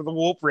tinkers with the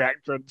warp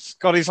reactor, and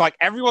Scotty's like,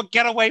 everyone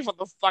get away from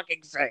the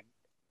fucking thing.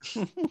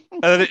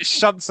 And then it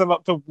shunts them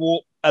up to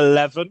warp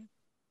 11.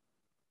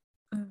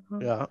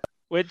 Yeah.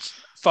 Which,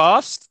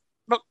 fast.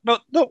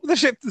 Not what the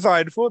ship's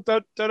designed for.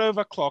 Don't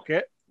overclock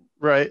it.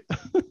 Right.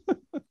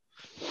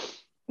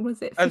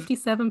 Was it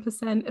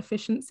 57%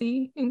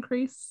 efficiency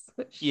increase?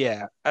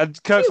 Yeah,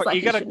 and Kirk's like,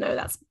 you should know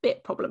that's a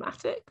bit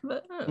problematic,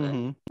 but I don't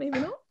know, maybe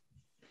not.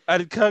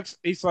 And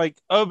he's like,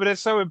 oh, but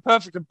it's so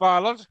imperfect and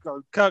biological.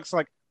 And Kirk's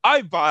like,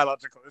 I'm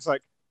biological. It's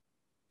like,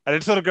 and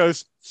it sort of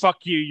goes,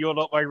 fuck you, you're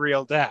not my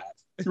real dad.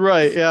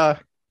 Right, yeah.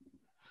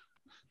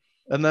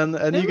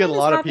 And you get a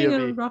lot of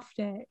POV. A rough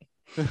day.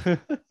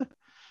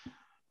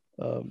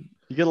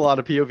 You get a lot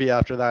of POV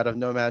after that of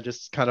Nomad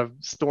just kind of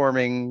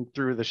storming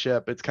through the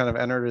ship. It's kind of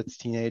entered its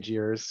teenage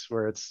years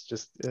where it's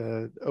just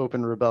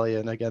open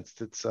rebellion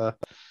against its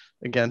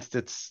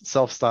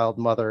self-styled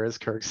mother, as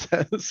Kirk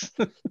says.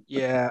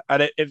 Yeah,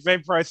 and it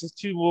vaporizes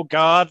 2 more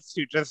guards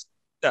who just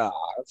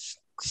sucks.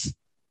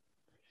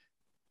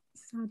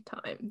 Sad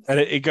times. And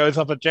it goes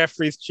up a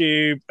Jeffries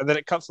tube, and then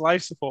it cuts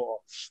life support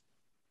off.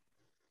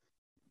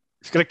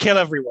 It's gonna kill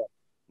everyone.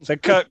 So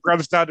Kirk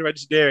runs down to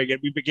engineering,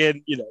 and we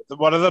begin,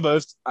 one of the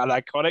most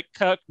iconic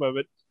Kirk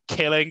moment,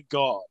 killing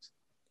God.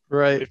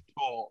 Right. With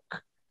Borg.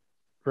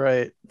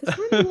 Right. This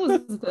really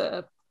was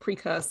the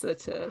precursor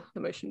to the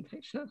motion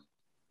picture.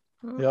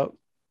 Yep.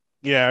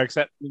 Yeah,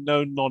 except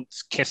no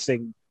nonce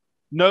kissing.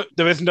 No,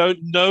 there is no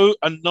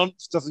a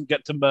nonce doesn't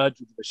get to merge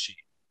with the machine.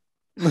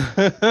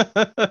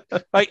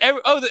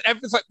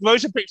 Everything's like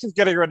motion pictures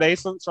getting a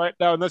renaissance right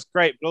now, and that's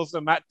great. But also,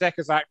 Matt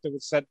Decker's actor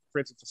was sent to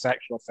prison for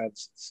sexual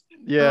offenses.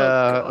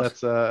 Yeah,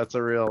 that's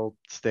a real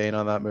stain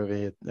on that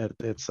movie.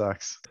 It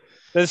sucks.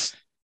 There's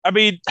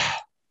kind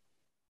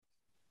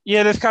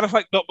of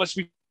like not much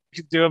we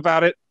can do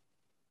about it.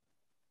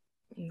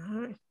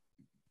 No.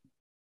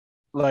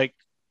 Like,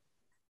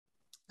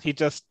 he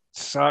just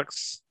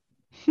sucks.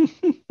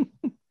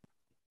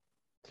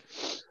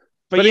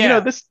 But yeah,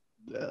 this.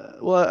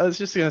 Well, I was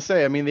just gonna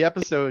say. I mean, the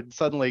episode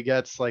suddenly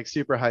gets like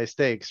super high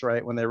stakes,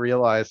 right? When they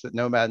realize that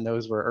Nomad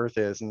knows where Earth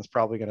is and is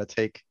probably gonna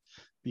take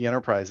the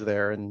Enterprise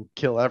there and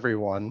kill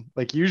everyone.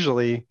 Like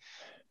usually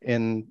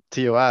in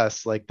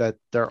TOS, like that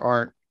there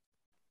aren't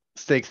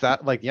stakes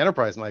that like the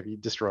Enterprise might be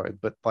destroyed,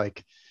 but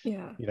like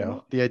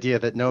the idea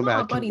that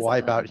Nomad can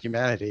wipe out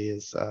humanity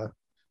is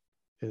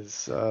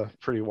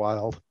pretty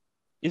wild.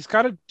 It's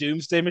kind of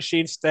Doomsday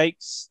Machine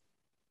stakes.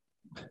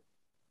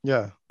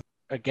 Yeah.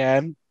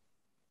 Again.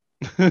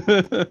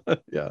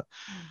 Yeah.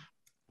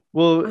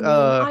 Well,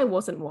 I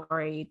wasn't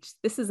worried.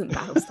 This isn't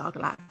Battlestar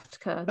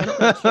Galactica. They're not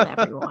going to kill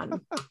everyone.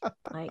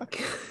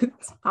 Like,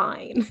 it's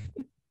fine.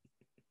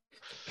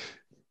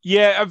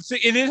 Yeah,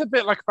 it is a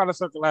bit like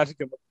Battlestar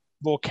Galactica, but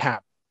more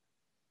camp.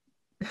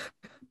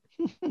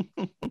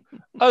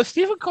 Oh,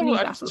 Stephen Collins,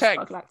 I just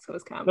checked.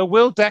 The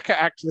Will Decker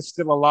actor is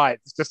still alive.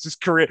 It's just his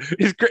career.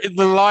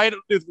 The line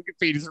on his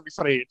Wikipedia is really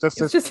funny. It just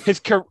says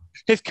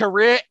his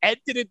career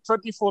ended in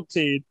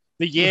 2014,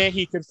 the year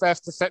he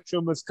confessed to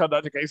sexual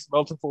misconduct against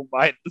multiple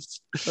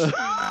minors.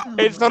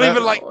 It's not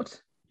even like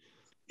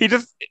he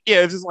just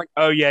it's just like,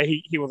 oh yeah,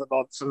 he was a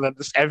nonce, and then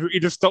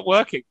he just stopped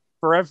working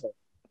forever.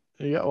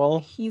 Yeah, well,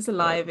 he's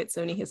alive. It's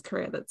only his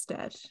career that's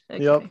dead.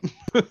 Okay.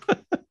 Yep.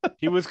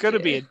 He was going to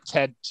be in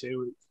Ted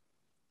 2.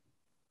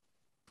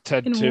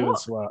 Ted 2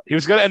 as well. He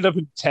was going to end up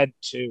in Ted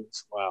 2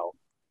 as well.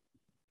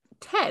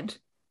 Ted?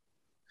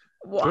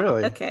 What?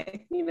 Really?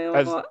 Okay. You know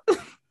what?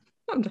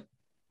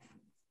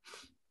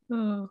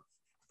 Oh.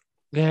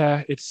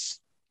 Yeah, it's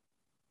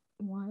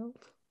wild.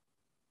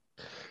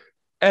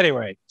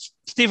 Anyway,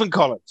 Stephen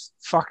Collins.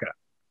 Fucker.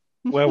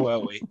 Where were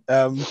we?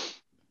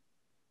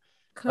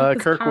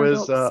 Kirk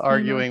was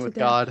arguing with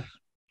God.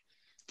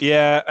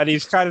 Yeah, and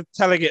he's kind of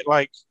telling it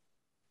like,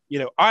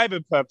 I'm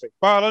imperfect.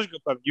 Biological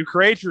perfect. Your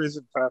creator is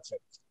imperfect.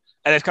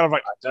 And it's kind of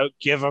like, I don't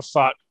give a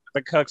fuck.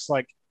 But Kirk's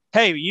like,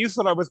 hey, you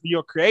thought I was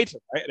your creator,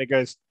 right? And it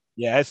goes,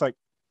 yeah. It's like,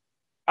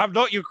 I'm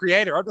not your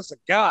creator. I'm just a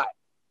guy.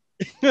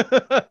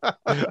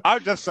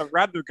 I'm just a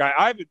random guy.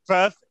 I'm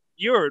imperfect.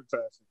 You're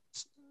imperfect.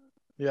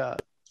 Yeah.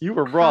 You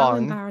were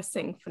wrong. How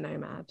embarrassing for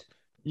Nomad.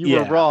 You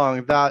were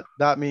wrong.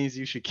 That means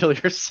you should kill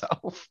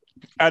yourself.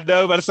 And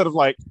Nomad's sort of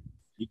like,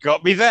 you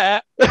got me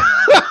there. As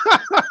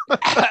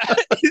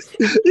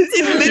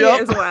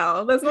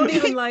well. There's not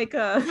even like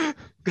a.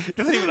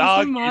 Doesn't even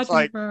argue. It's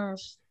like, and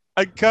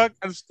Kirk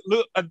and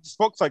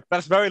Spock's like,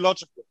 that's very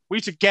logical. We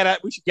should get it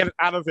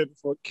out of him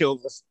before it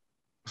kills us.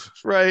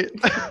 Right.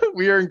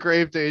 We are in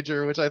grave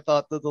danger, which I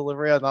thought the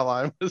delivery on that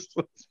line was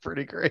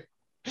pretty great.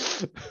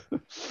 God.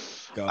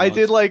 I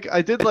did like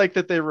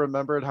that they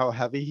remembered how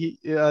heavy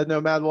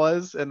Nomad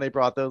was, and they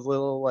brought those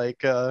little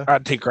like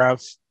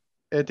anti-grav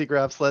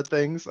sled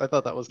things. I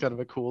thought that was kind of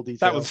a cool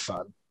detail. That was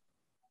fun.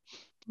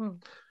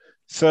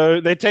 So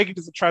they take it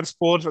to the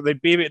transporter, they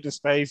beam it into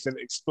space, and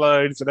it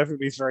explodes, and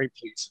everybody's very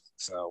pleased with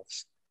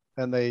themselves.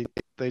 And they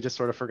just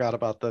sort of forgot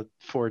about the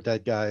 4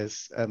 dead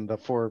guys and the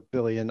 4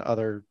 billion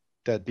other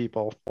dead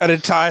people. An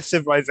entire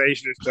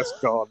civilization is just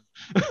gone.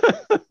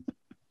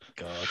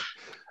 God.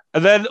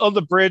 And then on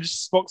the bridge,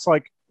 Spock's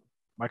like,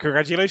 my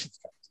congratulations,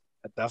 Captain.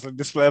 A dazzling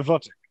display of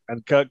logic.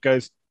 And Kirk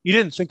goes, you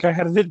didn't think I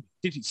had it in me,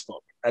 did you,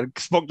 Spock? And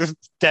Spock just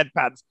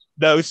deadpans,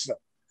 no, sir.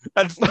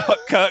 And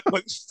Kirk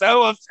looks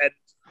so offended.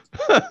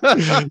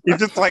 He's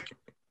just like,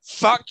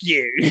 fuck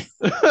you.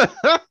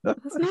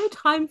 There's no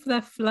time for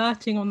their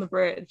flirting on the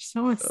bridge,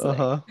 honestly.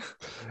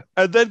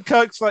 And then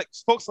Spock's like,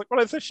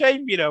 well, it's a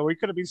shame, we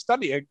could have been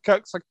studying.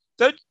 Kirk's like,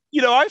 I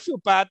feel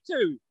bad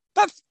too.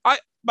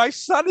 My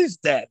son is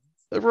dead.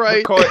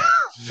 Right.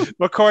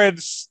 McCoy and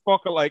Spock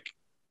are like,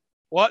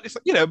 what? It's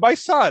like, my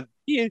son.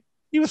 He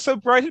was so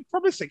bright and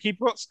promising. He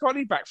brought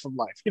Scotty back from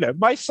life.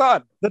 My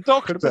son, the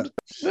doctor.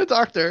 The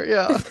doctor,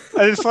 yeah.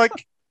 And it's like,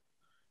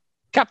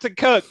 Captain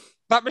Kirk,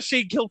 that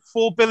machine killed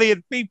 4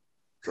 billion people.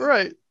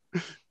 Right.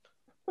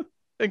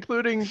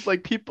 Including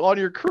like people on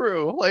your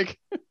crew. Like,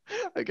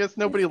 I guess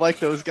nobody liked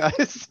those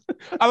guys.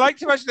 I like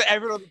to imagine that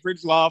everyone on the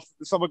bridge laughs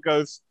and someone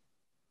goes,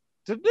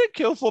 didn't it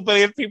kill 4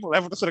 billion people?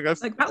 Everyone sort of goes,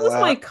 like, that was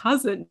my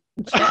cousin.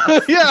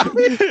 Yeah.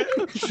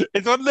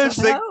 It's one of those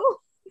things.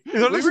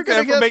 We were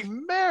going to get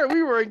married.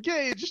 We were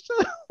engaged.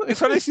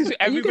 It's one of those things.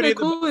 Are you going to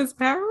call his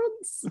parents?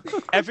 once.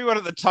 Everyone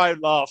at the time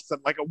laughs,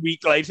 and like a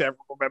week later,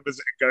 everyone remembers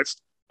it and goes,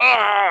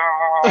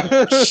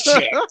 "Oh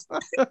shit!"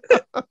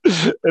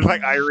 It's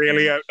like I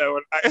really don't know.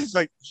 It's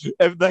like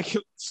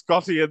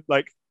Scotty and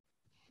like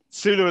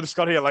Sulu and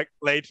Scotty are like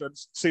later, and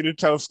Sulu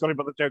tells Scotty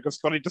about the joke, and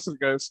Scotty just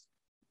goes,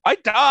 "I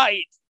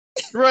died."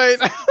 Right.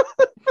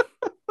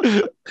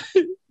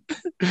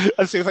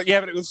 And so he was like,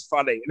 "Yeah, but it was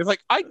funny." And it's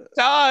like, "I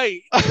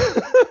died."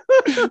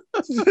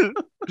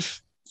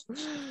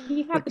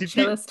 He had the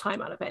chillest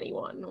time out of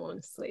anyone,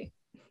 honestly.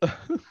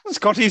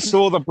 Scotty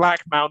saw the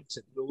Black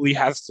Mountain. All he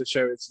has to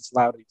show is his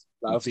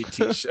lousy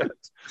t-shirt.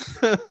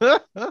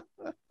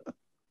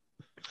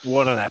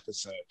 What an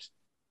episode.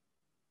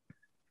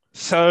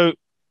 So,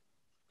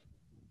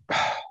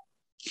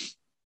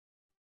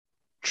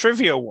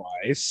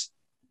 trivia-wise,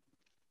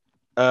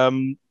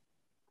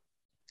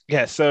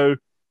 so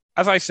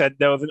as I said,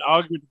 there was an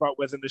argument about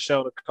whether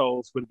Nichelle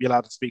Nichols would be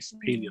allowed to speak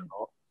Swahili or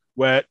not,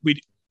 where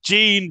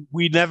Gene,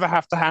 we never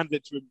have to hand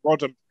it to him,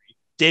 Roddenberry,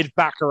 did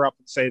back her up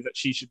and say that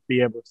she should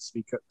be able to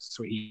speak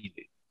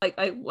Swahili.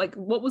 Like,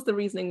 what was the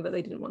reasoning that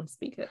they didn't want to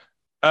speak it?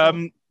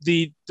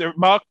 The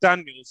Mark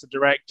Daniels, the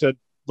director,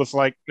 was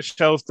like,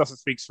 Nichelle doesn't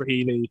speak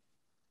Swahili.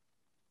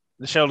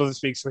 Nichelle doesn't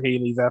speak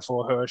Swahili,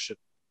 therefore her should.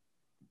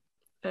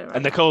 Oh, right.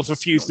 And Nichols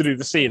refused to do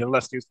the scene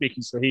unless he was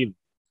speaking Swahili.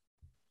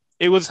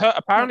 It was her.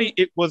 Apparently,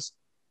 it was.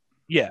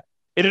 Yeah,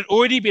 it had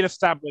already been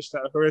established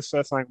that her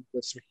first language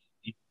was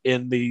Swahili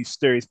in the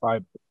Sturys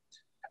Bible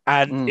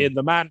and in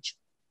the mantra.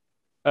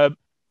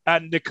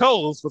 And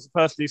Nichols was the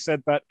person who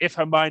said that if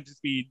her mind has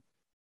been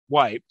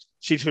wiped,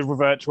 she should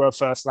revert to her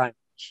first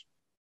language.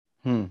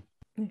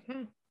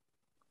 Okay.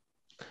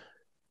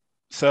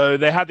 So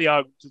they had the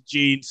argument that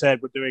Gene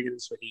said we're doing it in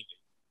Swahili.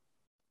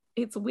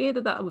 It's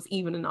weird that was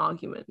even an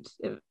argument.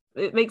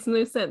 It makes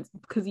no sense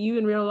because you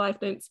in real life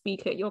don't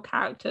speak it. Your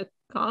character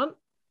can't.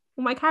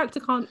 Well, my character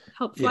can't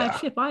help fly a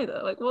ship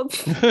either. Like,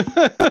 what's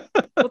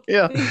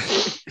yeah.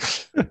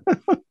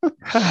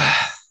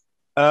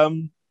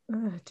 Oh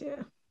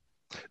dear.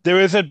 There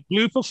is a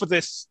blooper for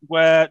this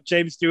where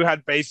James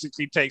Doohan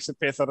basically takes a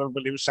piss out of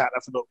William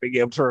Shatner for not being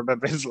able to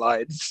remember his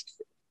lines.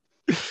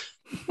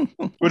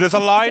 Well, there's a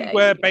line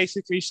where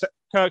basically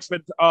Kirk's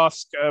meant to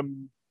ask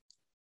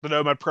the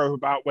Nomad probe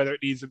about whether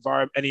it needs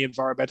any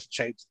environmental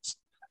changes.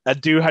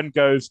 And Doohan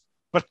goes,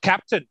 "But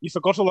Captain, you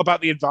forgot all about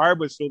the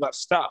environment and all that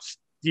stuff.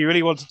 Do you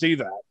really want to do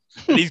that?"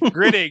 And he's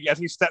grinning as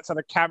he steps on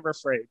a camera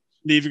frame,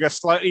 leaving a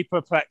slightly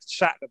perplexed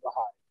Shatner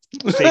behind,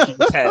 shaking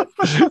his head.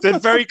 So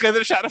it's very clear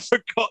that Shatner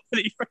forgot that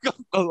he forgot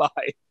the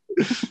line.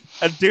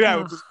 And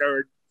Doohan was just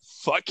going,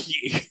 "Fuck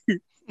you."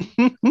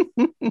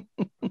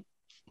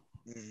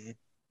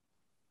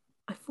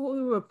 I thought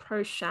we were a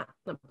pro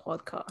Shatner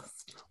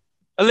podcast.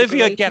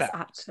 Olivia, get out.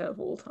 Actor of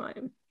all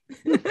time.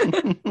 I'm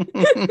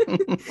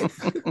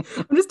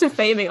just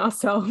defaming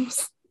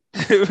ourselves.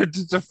 We're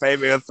just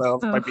defaming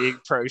ourselves by being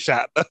pro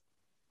Shatner.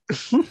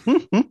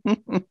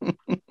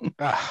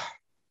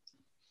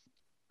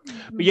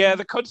 But yeah,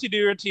 the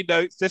continuity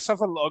notes. This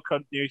has a lot of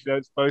continuity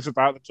notes, both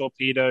about the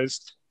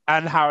torpedoes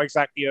and how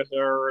exactly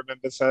Uhura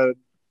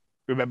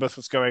remembers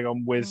what's going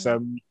on with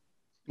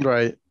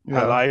right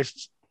her life.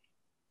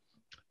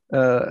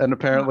 And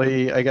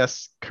apparently, I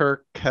guess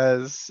Kirk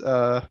has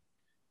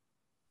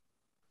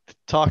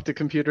talked the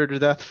computer to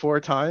death 4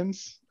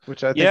 times,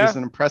 which I think is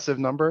an impressive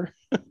number.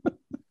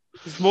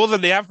 It's more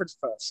than the average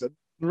person.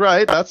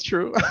 Right, that's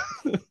true.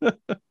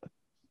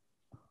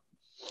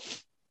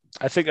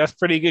 I think that's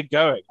pretty good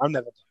going. I've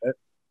never done it.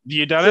 Have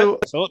you done it?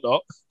 I thought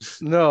not.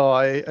 No,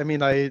 I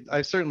mean,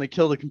 I certainly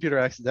killed a computer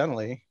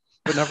accidentally,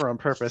 but never on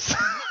purpose.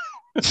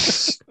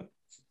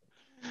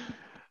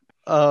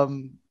 I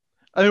mean,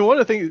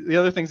 the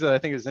other things that I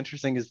think is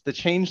interesting is the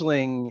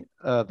Changeling.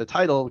 The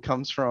title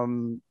comes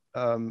from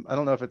I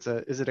don't know if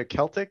is it a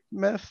Celtic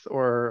myth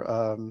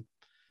or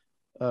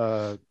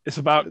it's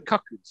about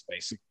cuckoos,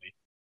 basically.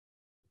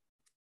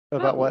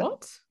 About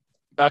what?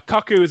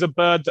 Cuckoo is a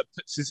bird that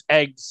puts his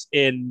eggs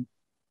in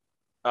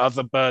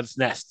other birds'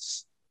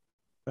 nests.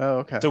 Oh,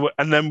 okay. So,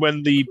 and then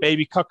when the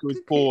baby cuckoo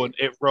is born,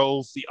 it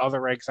rolls the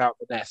other eggs out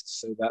the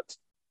nest so that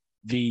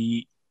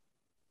the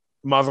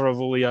mother of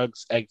all the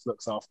eggs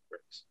looks after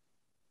it.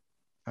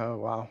 Oh,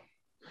 wow.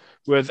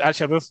 Whereas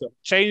actually,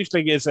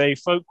 Changeling is a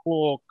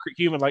folklore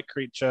human-like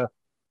creature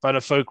found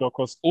in folklore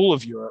across all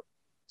of Europe,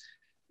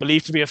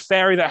 believed to be a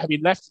fairy that had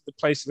been left in the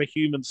place of a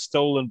human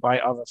stolen by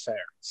other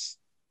fairies.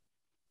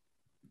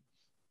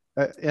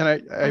 And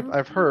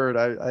I've heard,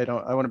 I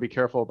want to be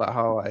careful about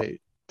how I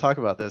talk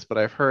about this, but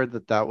I've heard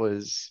that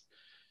was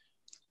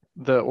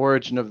the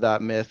origin of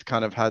that myth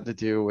kind of had to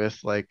do with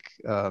like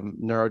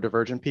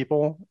neurodivergent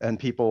people and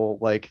people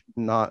like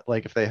not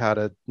like if they had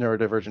a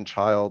neurodivergent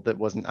child that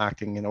wasn't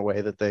acting in a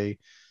way that they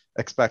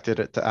expected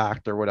it to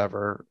act or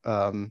whatever,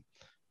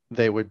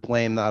 they would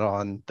blame that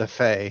on the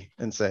Fae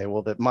and say,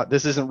 well,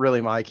 this isn't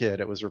really my kid.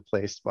 It was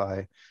replaced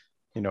by,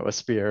 a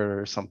spirit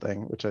or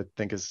something, which I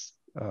think is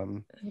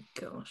oh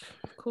gosh,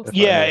 of course.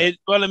 Yeah,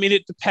 I mean,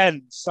 it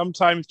depends.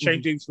 Sometimes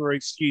changelings were an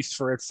excuse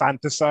for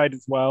infanticide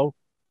as well.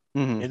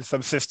 in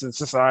some system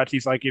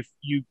societies, like if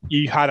you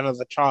had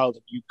another child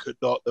and you could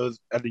not, and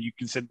you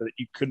consider that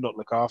you could not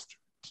look after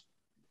it.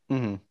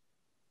 Mm-hmm.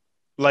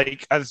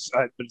 Like, as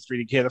I've been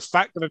reading here, the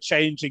fact that a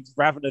changeling's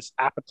ravenous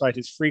appetite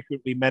is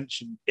frequently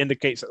mentioned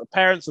indicates that the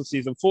parents of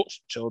these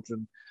unfortunate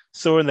children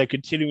saw in their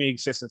continuing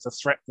existence a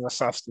threat to the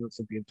sustenance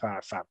of the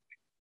entire family.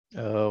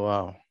 Oh,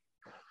 wow.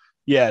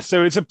 Yeah,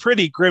 so it's a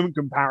pretty grim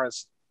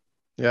comparison.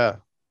 Yeah.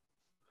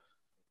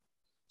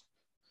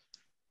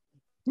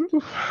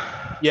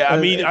 Yeah, I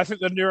mean, I think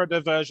the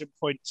neurodivergent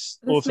points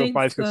this also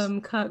makes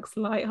applies Kirk's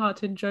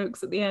light-hearted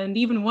jokes at the end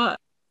even worse.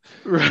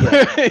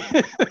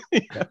 Right.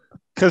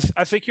 because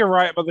I think you're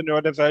right about the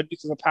neurodivergent,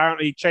 because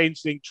apparently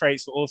changeling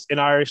traits were also in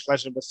Irish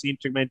legend were seen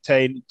to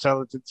maintain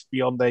intelligence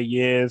beyond their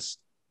years,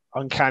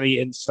 uncanny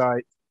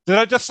insight.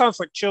 That just sounds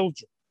like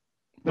children.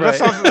 That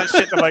sounds like that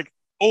shit that like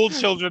all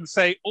children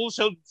say. All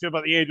children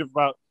about the age of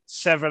about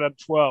 7 and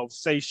 12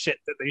 say shit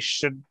that they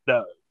shouldn't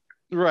know.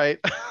 Right.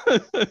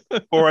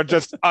 Or are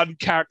just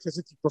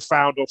uncharacteristically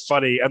profound or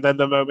funny, and then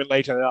the moment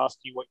later they ask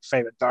you what your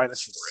favorite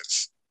dinosaur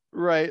is.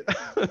 Right.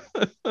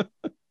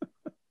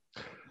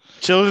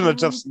 Children are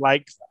just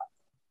like that.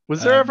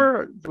 Was there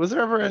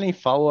ever any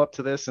follow-up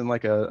to this in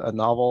like a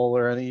novel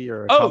or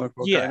a comic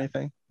book or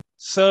anything?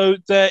 So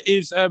there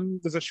is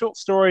there's a short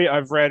story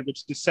I've read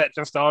which is set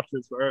just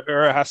afterwards, where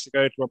Uhura has to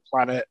go to a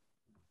planet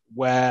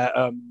where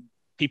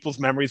people's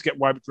memories get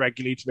wiped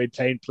regularly to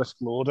maintain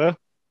political order.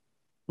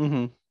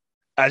 Mm-hmm.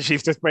 And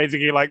she's just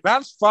basically like,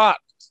 that's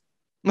fucked.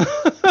 And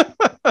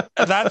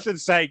that's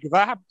insane, because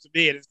that happened to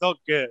me and it's not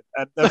good.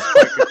 And that's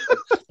quite good.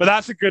 But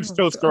that's a good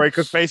still story,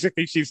 because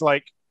basically she's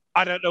like,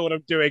 I don't know what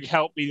I'm doing,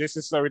 help me, this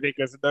is so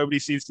ridiculous, and nobody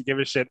seems to give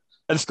a shit.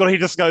 And Scotty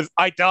just goes,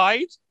 I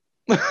died?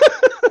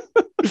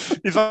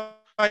 He's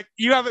like,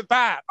 you have it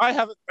bad, I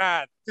have it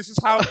bad. This is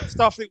how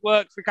Starfleet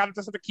works, we kind of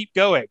just have to keep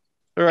going.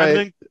 Right. And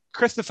then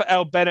Christopher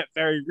L. Bennett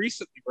very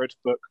recently wrote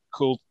a book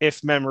called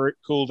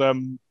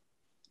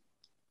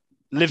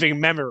Living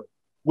Memory,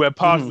 where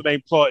part of the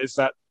main plot is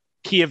that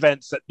key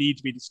events that need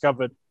to be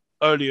discovered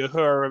only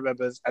Uhura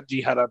remembers, and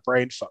she had her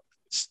brain fucked.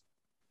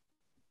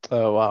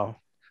 Oh, wow.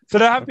 So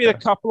there have been a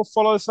couple of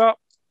follows up,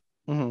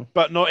 Mm-hmm.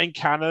 but not in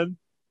canon.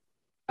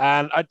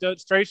 And I don't,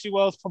 Strangely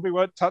Worlds probably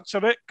won't touch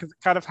on it because it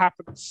kind of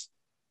happens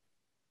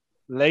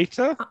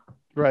later.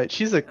 Right.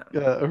 She's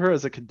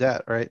Uhura's a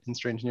cadet, right? In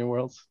Strange New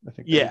Worlds, I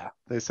think.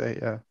 They say,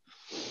 yeah.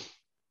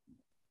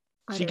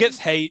 She gets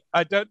hate.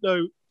 I don't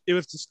know. It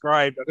was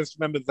described. I just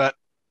remember that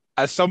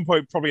at some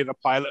point, probably in the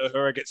pilot,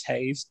 Uhura gets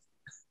hazed.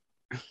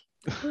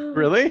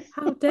 Really?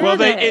 How dare Well,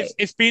 they?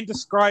 it's been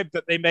described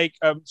that they make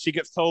she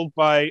gets told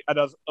by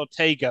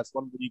Ortega,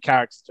 one of the new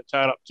characters, to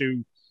turn up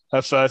to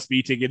her first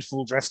meeting in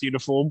full dress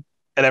uniform,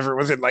 and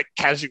everyone's in like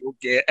casual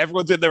gear.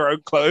 Everyone's in their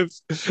own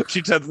clothes.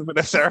 She turns them in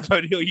a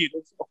ceremonial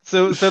uniform.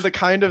 So the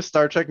kind of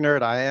Star Trek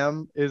nerd I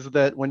am is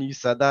that when you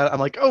said that, I'm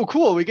like, oh,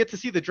 cool, we get to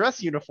see the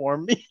dress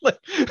uniform. I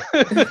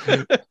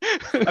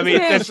mean,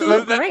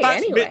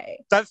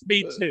 that's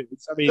me too.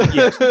 I mean,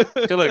 yeah,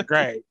 she look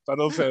great, but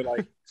also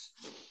like,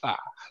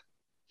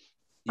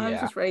 I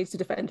was just raised to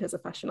defend her as a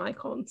fashion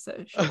icon, so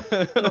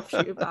an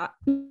offshoot of that.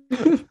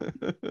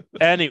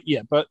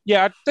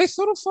 They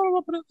sort of follow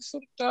up and they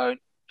sort of don't.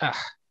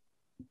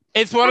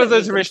 It's one of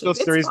those original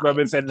series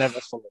moments they never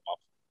follow up.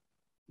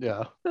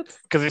 Yeah,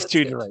 because it's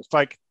too direct.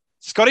 Like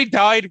Scotty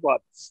died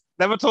once,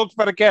 never talked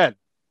about again.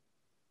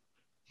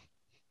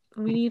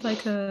 We need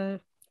like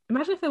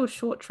imagine if there were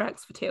short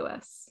tracks for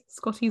TOS.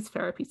 Scotty's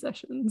therapy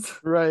sessions.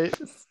 Right.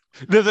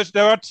 There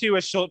are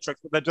 2 short tracks,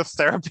 but they're just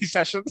therapy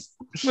sessions.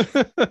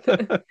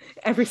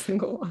 Every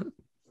single one.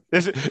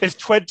 It's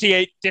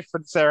 28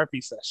 different therapy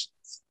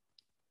sessions.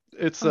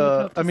 It's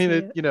I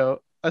mean,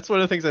 that's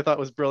one of the things I thought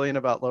was brilliant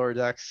about Lower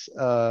Decks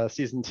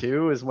season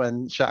 2 is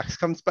when Shax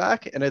comes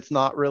back, and it's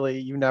not really,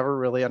 you never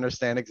really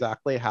understand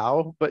exactly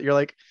how, but you're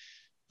like,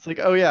 it's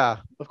like, oh yeah,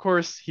 of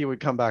course he would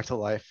come back to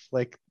life.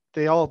 Like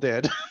they all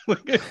did.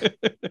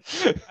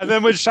 And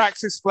then when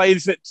Shax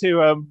explains it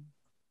to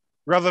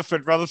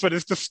Rutherford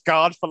is just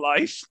scarred for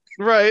life.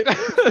 Right.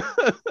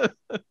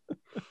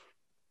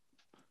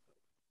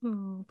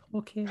 Oh,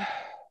 poor kid.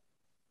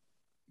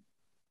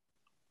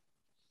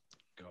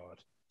 God.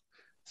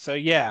 So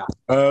yeah,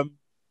 are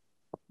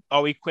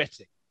we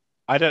quitting?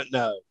 I don't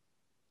know.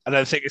 I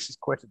don't think this is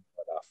quittable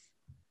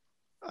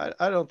enough.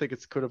 I don't think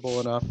it's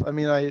quittable enough. I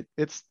mean, I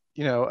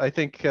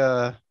think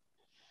I'm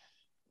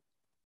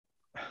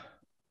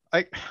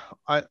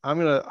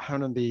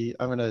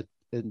gonna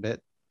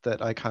admit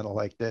that I kind of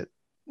liked it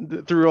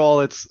through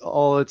all its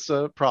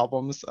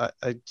problems.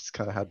 I just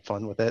kind of had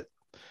fun with it.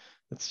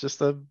 It's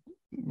just a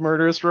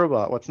murderous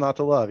robot. What's not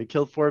to love? He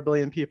killed 4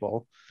 billion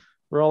people.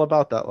 We're all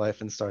about that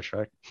life in Star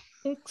Trek.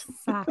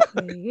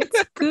 Exactly.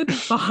 It's good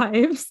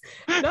vibes.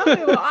 No,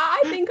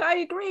 I think I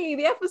agree.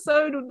 The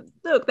episode,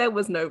 look, there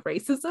was no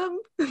racism.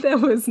 There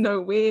was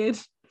no weird.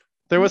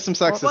 There was some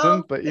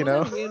sexism, but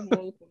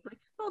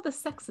the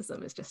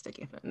sexism is just a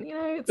given.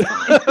 It's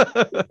fine.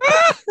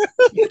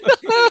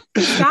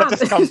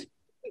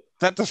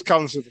 that just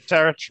comes with the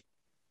territory.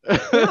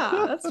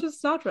 Yeah, that's just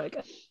Star Trek.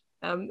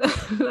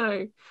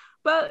 No,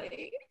 but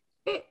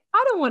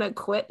I don't want to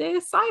quit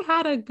this. I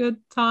had a good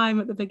time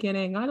at the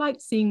beginning. I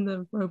liked seeing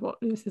the robot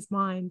lose his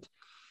mind.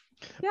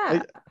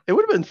 Yeah. It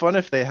would have been fun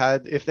if they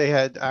had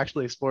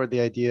actually explored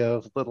the idea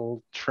of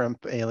little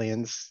shrimp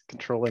aliens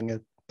controlling a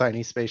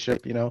tiny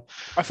spaceship, you know.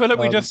 I feel like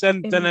we just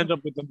then end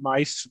up with the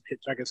mice from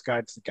Hitchhiker's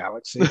Guide to the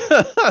Galaxy.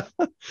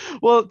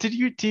 Well, do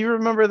you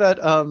remember that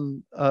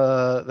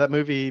that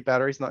movie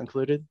Batteries Not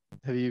Included?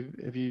 Have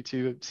you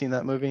two seen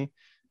that movie?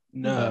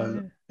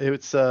 No.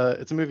 It's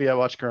a movie I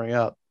watched growing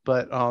up,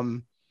 but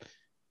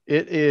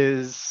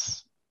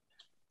it's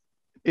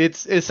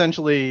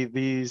essentially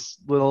these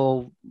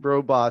little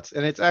robots,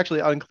 and it's actually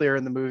unclear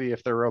in the movie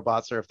if they're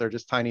robots or if they're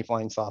just tiny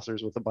flying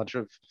saucers with a bunch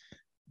of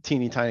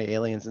teeny tiny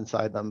aliens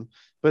inside them.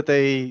 But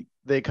they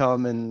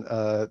come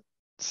and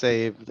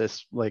save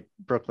this like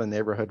Brooklyn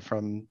neighborhood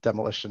from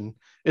demolition.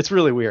 It's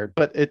really weird,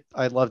 but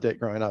I loved it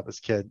growing up as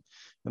a kid.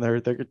 And they're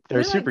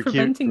super cute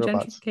robots. Preventing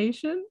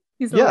gentrification?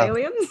 These little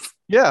aliens?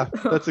 Yeah,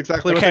 that's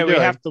exactly what they're doing. Okay,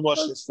 we have to watch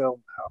this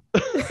film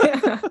now.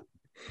 Yeah.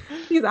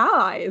 These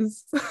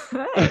allies.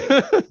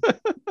 Hey.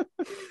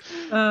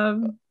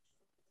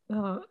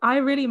 I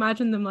really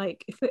imagine them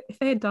like if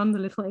they had done the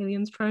little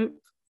aliens trope.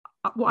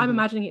 What I'm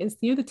imagining is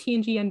the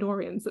TNG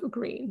Andorians that were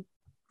green.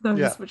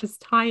 Those were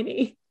just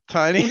tiny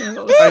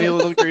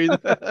little green.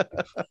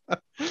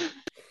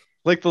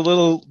 Like the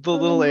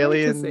little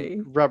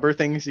alien rubber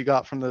things you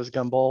got from those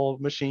gumball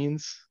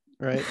machines,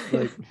 right?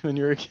 Like when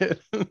you were a kid.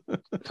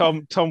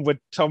 Tom,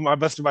 I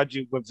must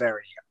imagine you were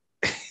very young.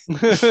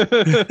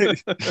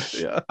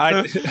 Yeah.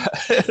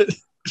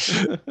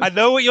 I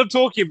know what you're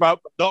talking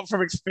about, but not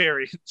from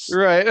experience.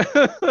 Right.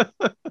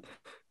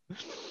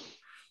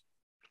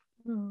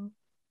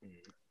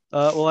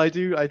 Well, I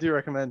do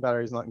recommend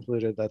Batteries Not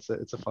Included.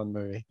 It's a fun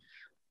movie.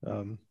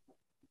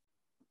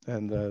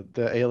 And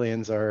the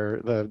aliens are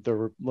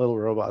the little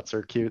robots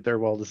are cute. They're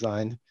well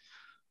designed.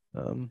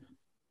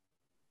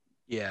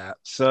 Yeah.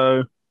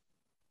 So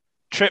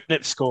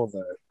Tripnip score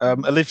though.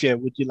 Olivia,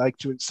 would you like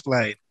to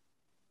explain?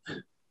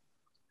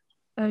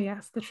 Oh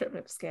yes, the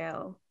Tripnip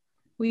scale.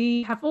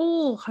 We have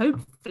all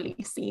hopefully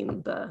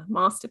seen the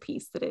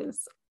masterpiece that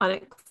is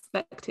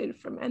Unexpected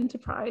from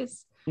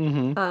Enterprise.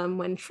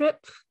 When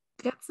Trip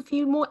gets a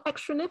few more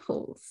extra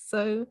nipples.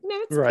 So,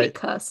 it's pretty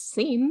cursed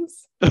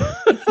scenes.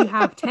 If you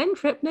have 10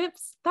 Trip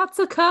nips, that's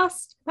a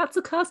cursed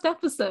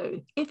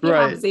episode. If you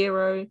have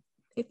 0,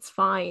 it's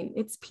fine.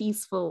 It's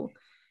peaceful.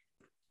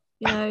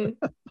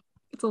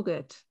 It's all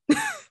good.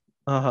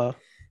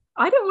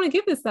 I don't want to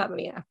give this that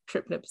many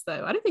Trip nips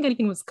though. I don't think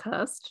anything was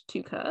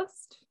too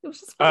cursed. It was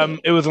just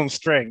funny. It was on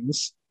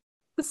strings.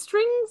 The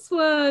strings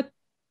were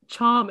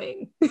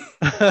charming.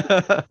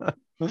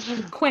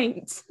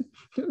 Quaint.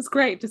 It was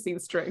great to see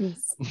the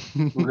strings.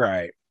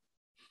 Right.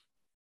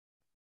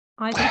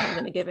 I think I'm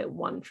going to give it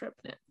 1 Trip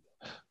nip.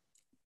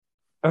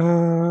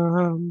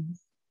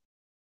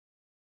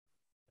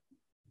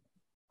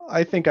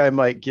 I think I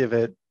might give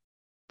it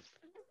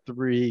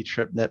 3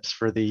 Trip nips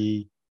for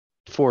the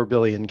 4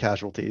 billion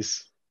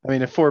casualties. I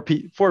mean, if 4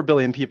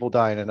 billion people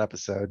die in an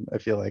episode, I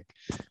feel like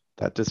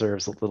that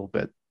deserves a little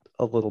bit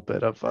of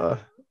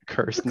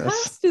cursedness. The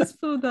curse is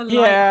for the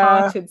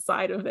light-hearted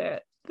side of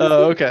it.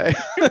 Oh, okay.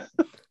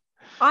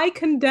 I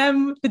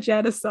condemn the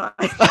genocide.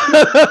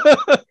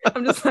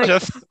 I'm just like,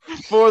 just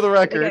for the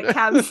record. Get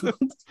cancelled.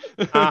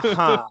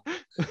 But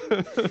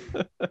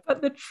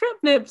the Trip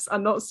nips are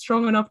not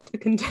strong enough to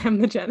condemn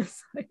the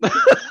genocide.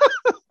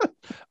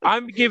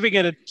 I'm giving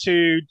it a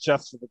 2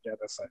 just for the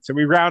genocide. So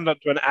we round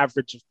up to an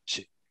average of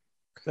 2.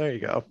 There you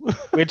go.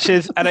 Which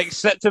is an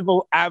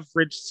acceptable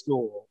average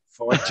score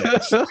for a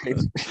genocide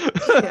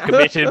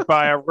committed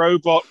by a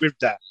robot with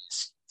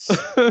dance.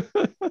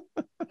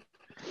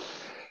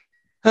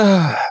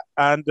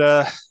 And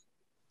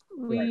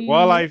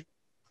while I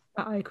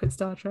quit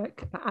Star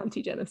Trek,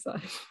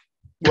 anti-genocide.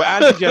 We're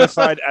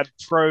anti-genocide and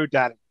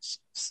pro-dance.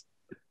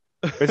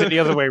 Is it the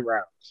other way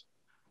around?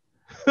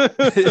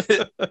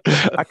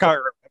 I can't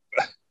remember.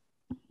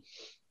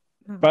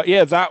 But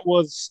yeah, that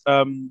was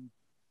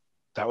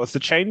the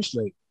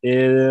Changeling.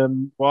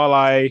 While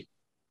I,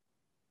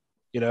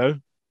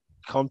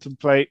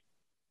 contemplate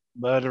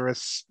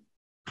murderous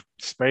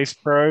space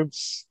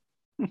probes.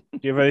 Do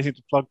you have anything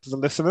to plug to the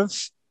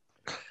listeners?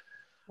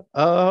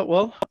 I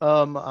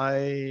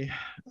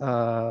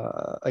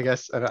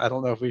guess I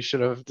don't know if we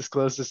should have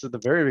disclosed this at the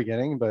very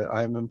beginning, but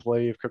I'm an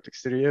employee of Cryptic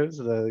Studios,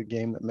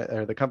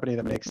 the company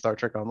that makes Star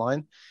Trek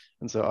Online.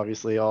 And so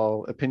obviously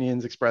all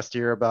opinions expressed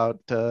here about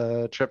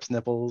Trip's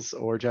nipples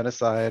or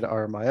genocide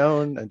are my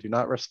own and do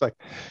not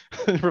reflect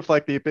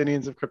the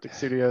opinions of Cryptic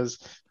Studios,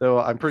 though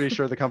I'm pretty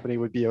sure the company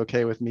would be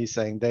okay with me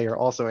saying they are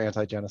also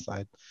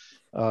anti-genocide.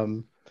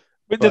 I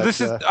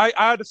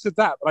understood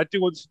that, but I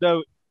do want to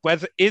know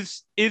whether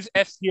is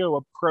SEO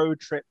a pro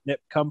Trip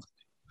Nip company?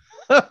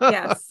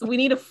 Yes, we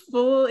need a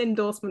full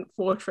endorsement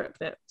for Trip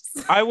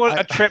Nips. I want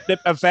a Trip Nip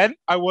event.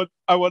 I want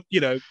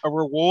a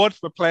reward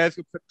for players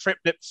who put Trip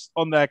Nips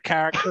on their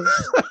characters.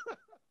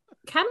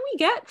 Can we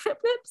get Trip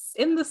Nips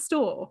in the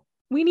store?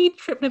 We need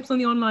Trip Nips on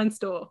the online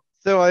store.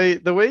 So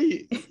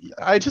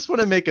I just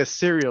want to make a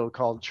cereal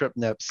called Trip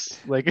Nips.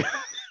 Like,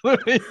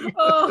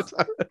 Oh,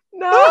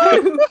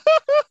 no.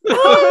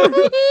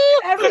 No.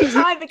 Every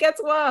time it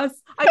gets worse.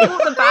 I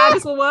thought the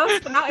bags were worse,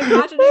 but now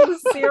imagining the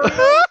cereal.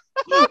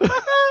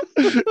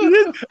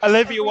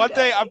 Olivia, Every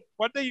day.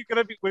 one day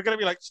we're gonna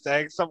be like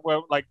staying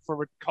somewhere like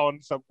from a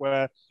con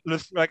somewhere. And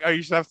it's like, oh,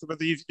 you should have some of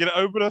these. You're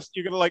gonna open us.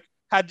 You're gonna like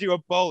hand you a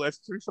bowl. It's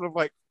two sort of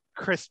like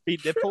crispy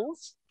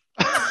nipples.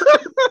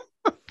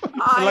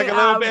 And, like a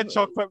little bit of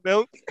chocolate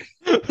milk.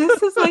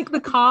 This is like the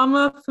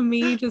karma for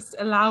me just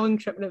allowing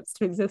Trip Nips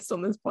to exist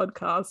on this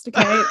podcast.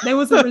 Okay, there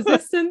was a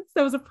resistance,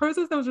 there was a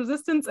process, there was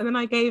resistance, and then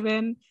I gave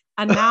in,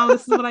 and now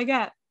this is what I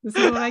get. This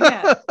is what I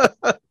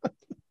get.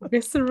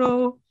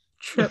 Visceral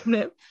Trip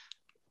Nip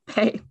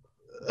pain.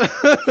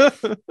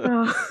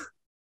 Oh.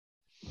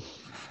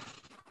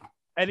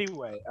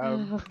 Anyway,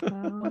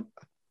 Wow.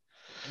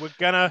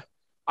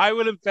 I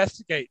will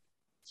investigate.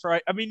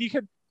 Right. I mean, you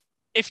can,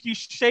 if you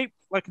shape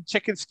like a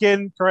chicken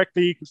skin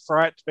correctly, you can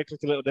fry it to make like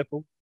a little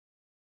nipple.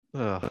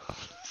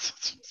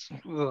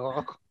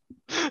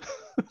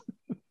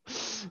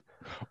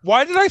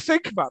 Why did I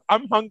think about it?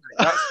 I'm hungry.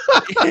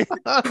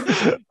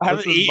 I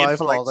haven't eaten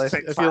for like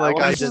 6 I feel like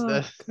I hours. did Oh,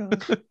 this.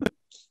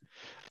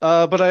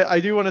 God. But I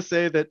do want to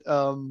say that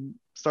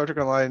Star Trek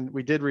Online,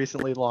 we did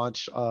recently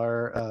launch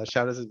our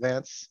Shadows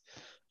Advance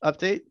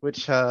update,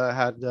 which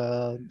had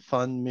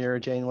fun Mirror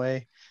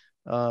Janeway.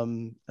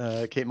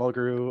 Kate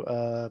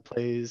Mulgrew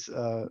plays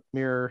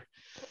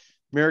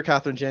Mirror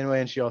Catherine Janeway,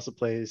 and she also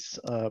plays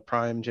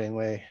Prime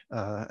Janeway,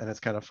 and it's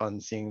kind of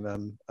fun seeing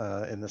them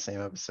in the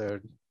same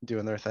episode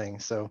doing their thing.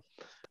 So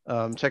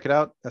check it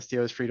out.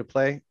 STO is free to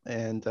play,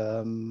 and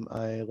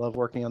I love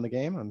working on the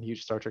game. I'm a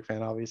huge Star Trek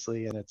fan,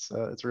 obviously, and it's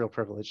a real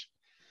privilege.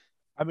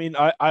 I mean,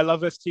 I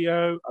love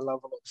STO. I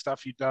love a lot of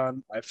stuff you've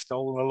done. I've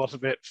stolen a lot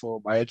of it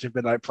for my Edge of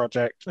Midnight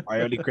project.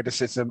 My only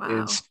criticism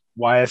Wow. is,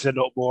 why is there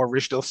not more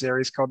original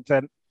series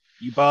content?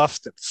 You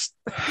bastards.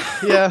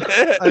 Yeah,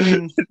 I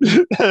mean,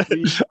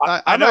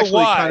 I I'm know actually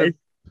why,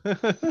 kind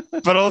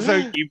but also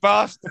you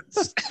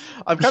bastards.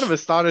 I'm kind of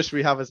astonished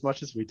we have as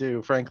much as we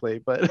do,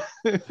 frankly. But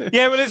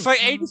Yeah, but it's like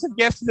Aiden said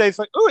yesterday. It's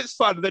like, oh, it's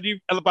fun. And then you,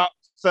 about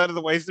a third of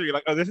the way through, you're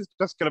like, oh, this is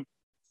just going to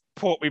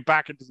port me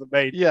back into the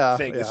main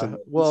thing. Isn't it?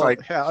 It's Well,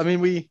 like, yeah, I mean,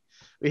 we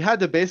had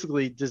to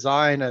basically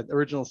design an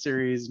original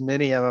series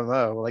mini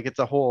MMO. Like, it's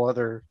a whole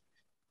other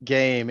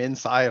game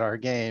inside our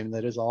game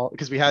that is all,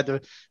 because we had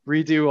to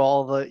redo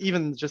all the,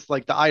 even just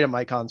like the item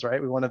icons,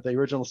 right? We wanted the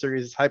original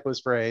series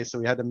hypospray, so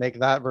we had to make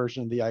that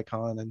version of the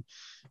icon, and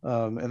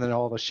then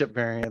all the ship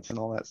variants and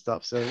all that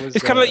stuff. So it was,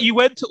 it's kind of like you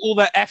went to all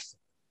that effort.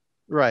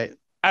 right.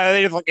 And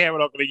then it's like, yeah, we're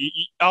not going to.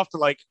 After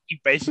like you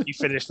basically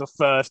finish the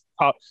first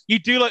part, you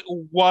do like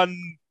one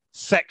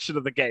section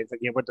of the game. It's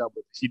like, yeah, we're done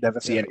with this. You never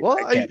see anything. Well,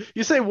 again.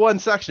 you say one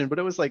section, but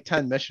it was like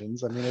 10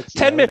 missions. I mean, it's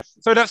 10 minutes.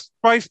 So that's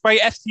by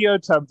STO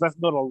terms, that's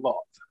not a lot.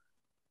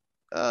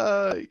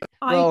 I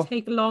well,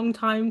 take a long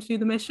time to do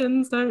the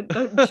missions. Don't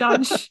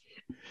judge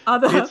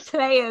other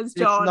players,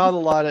 John. It's not a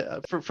lot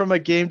of, from a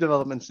game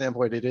development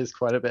standpoint, it is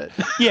quite a bit.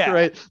 Yeah,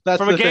 right. That's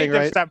from the a game thing,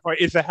 right? standpoint,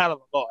 it's a hell of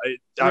a lot.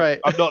 Right.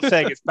 I'm not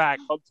saying it's bad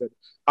content.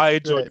 I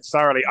enjoyed it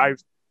thoroughly. I've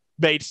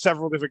made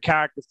several different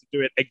characters to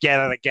do it again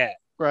and again.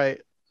 Right.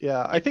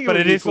 Yeah, I think. But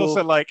it is cool.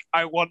 also like,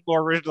 I want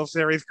more original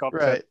series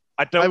content. Right.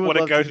 I don't want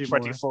to love go to to do more.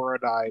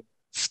 2409.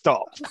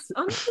 Stop. Just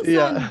understand,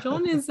 Yeah.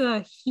 John is a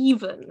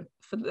heathen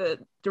for the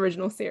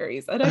original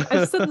series.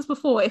 I've said this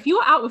before. If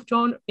you're out with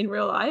John in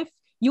real life,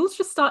 you'll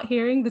just start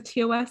hearing the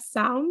TOS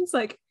sounds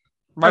like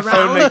My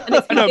around,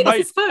 phone. and it's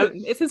his phone.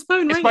 It's his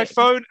phone It's ringing. my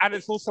phone, and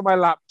it's also my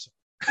laptop.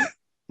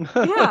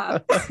 Yeah.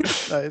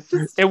 Nice.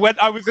 It went.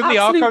 I was in the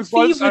Absolute archives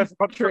once. I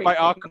forgot to fever put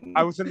my dream.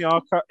 I was in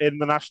the in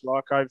the National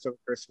Archives over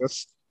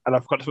Christmas, and I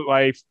forgot to put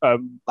my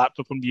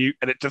laptop on mute,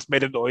 and it just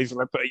made a noise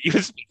when I put a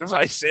USB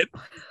device in.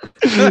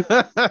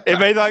 It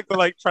made like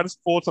the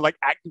transporter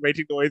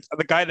activating noise, and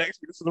the guy next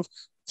to me sort of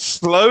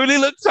slowly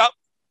looked up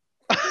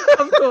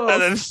Of course.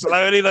 and then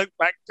slowly looked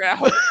back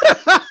down.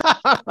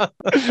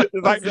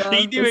 It's Deserve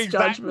he knew this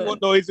exactly judgment.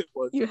 what noise it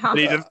was, You have and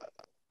he just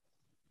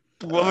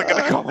wasn't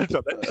going to comment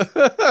on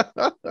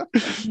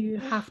it. You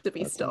have to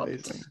be That's stopped.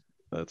 amazing.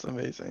 That's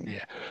amazing.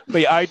 Yeah.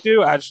 But yeah, I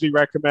do actually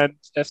recommend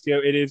STO.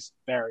 It is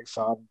very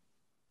fun.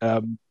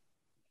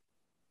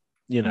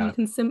 You know, You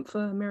can simp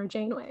for Mirror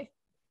Janeway.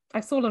 I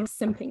saw a lot of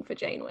simping for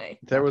Janeway.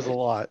 There was a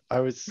lot. It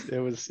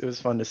was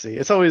fun to see.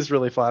 It's always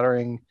really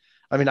flattering.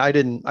 I mean, I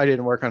didn't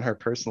work on her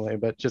personally,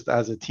 but just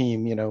as a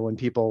team, when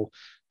people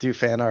do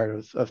fan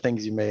art of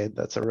things you made,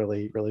 that's a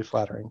really, really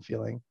flattering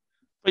feeling.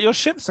 but your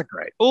ships are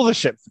great. All the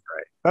ships are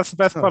great. That's the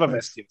best part of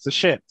thanks. STO. The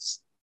ships,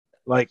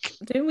 Don't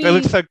they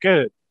look we? so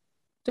good.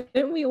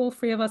 Don't we all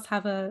three of us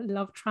have a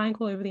love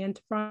triangle over the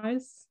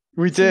Enterprise?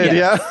 We did,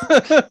 Yes.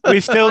 yeah. We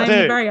still I'm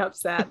do. very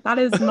upset. That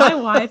is my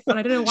wife, and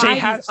I don't know She why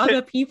has these to-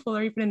 other people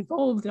are even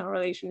involved in our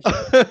relationship.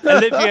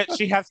 Olivia,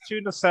 she has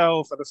two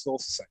nacelles and a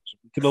saucer section.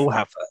 We can all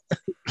have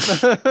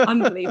her.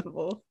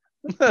 Unbelievable.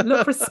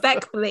 Look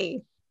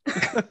respectfully.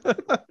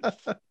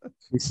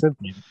 She's so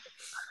beautiful.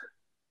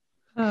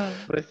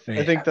 But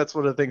I think that's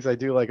one of the things I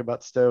do like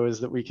about Stowe is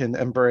that we can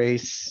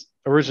embrace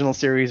original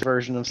series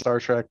version of Star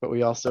Trek, but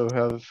we also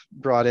have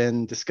brought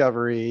in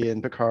Discovery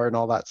and Picard and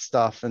all that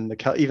stuff, and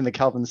even the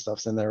Kelvin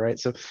stuff's in there, right?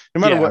 So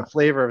no matter what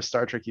flavor of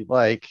Star Trek you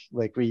like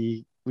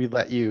we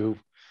let you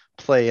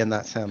play in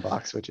that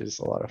sandbox, which is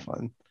a lot of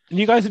fun. And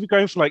you guys have been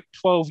going for like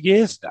 12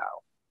 years now.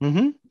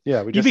 Mm-hmm.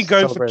 Yeah, you've been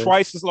going for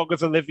twice as long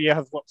as Olivia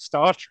has watched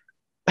Star Trek.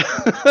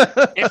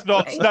 If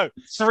not, no,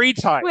 3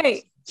 times.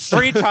 Wait.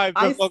 3 times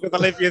as long as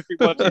Olivia's been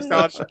watching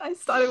Star Trek. I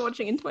started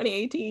watching in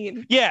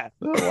 2018. Yeah.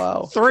 Oh,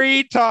 wow.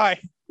 3 times.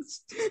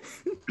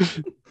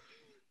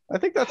 I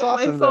think that's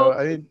awesome, though.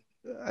 I mean,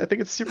 I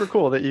think it's super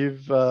cool that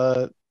you've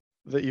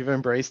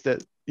embraced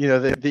it. You know,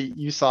 that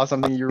you saw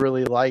something you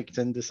really liked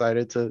and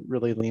decided to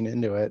really lean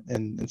into it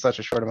in such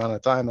a short amount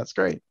of time. That's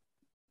great.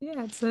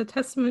 Yeah, it's a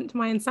testament to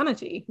my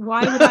insanity.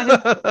 Why would I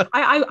have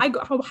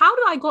how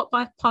did I got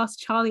past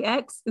Charlie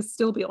X is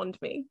still beyond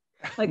me.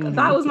 Like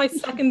that was my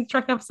second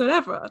Trek episode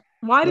ever.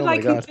 Why did I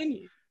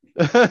continue?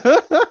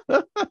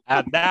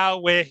 And now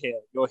we're here.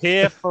 You're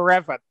here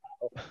forever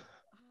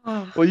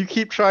now. Well, you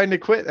keep trying to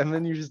quit and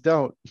then you just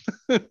don't.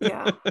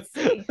 Yeah,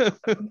 see,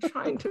 I'm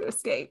trying to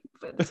escape,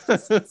 but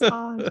it's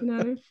hard,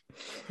 you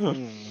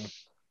know.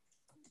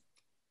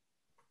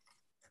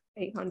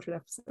 800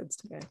 episodes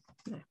to go.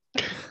 No.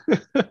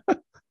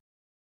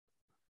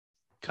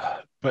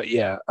 God, but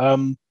yeah,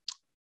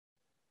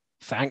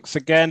 thanks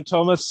again,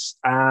 Thomas,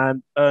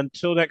 and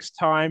until next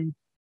time,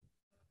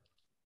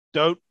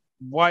 don't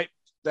wipe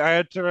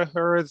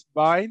Uhura's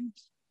mind.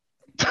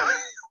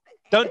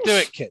 Don't do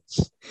it,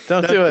 kids.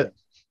 Don't do it.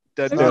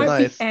 Don't do it.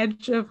 Nice. The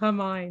edge of her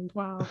mind.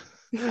 Wow.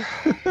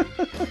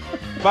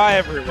 Bye,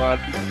 everyone.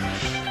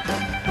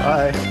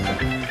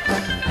 Bye.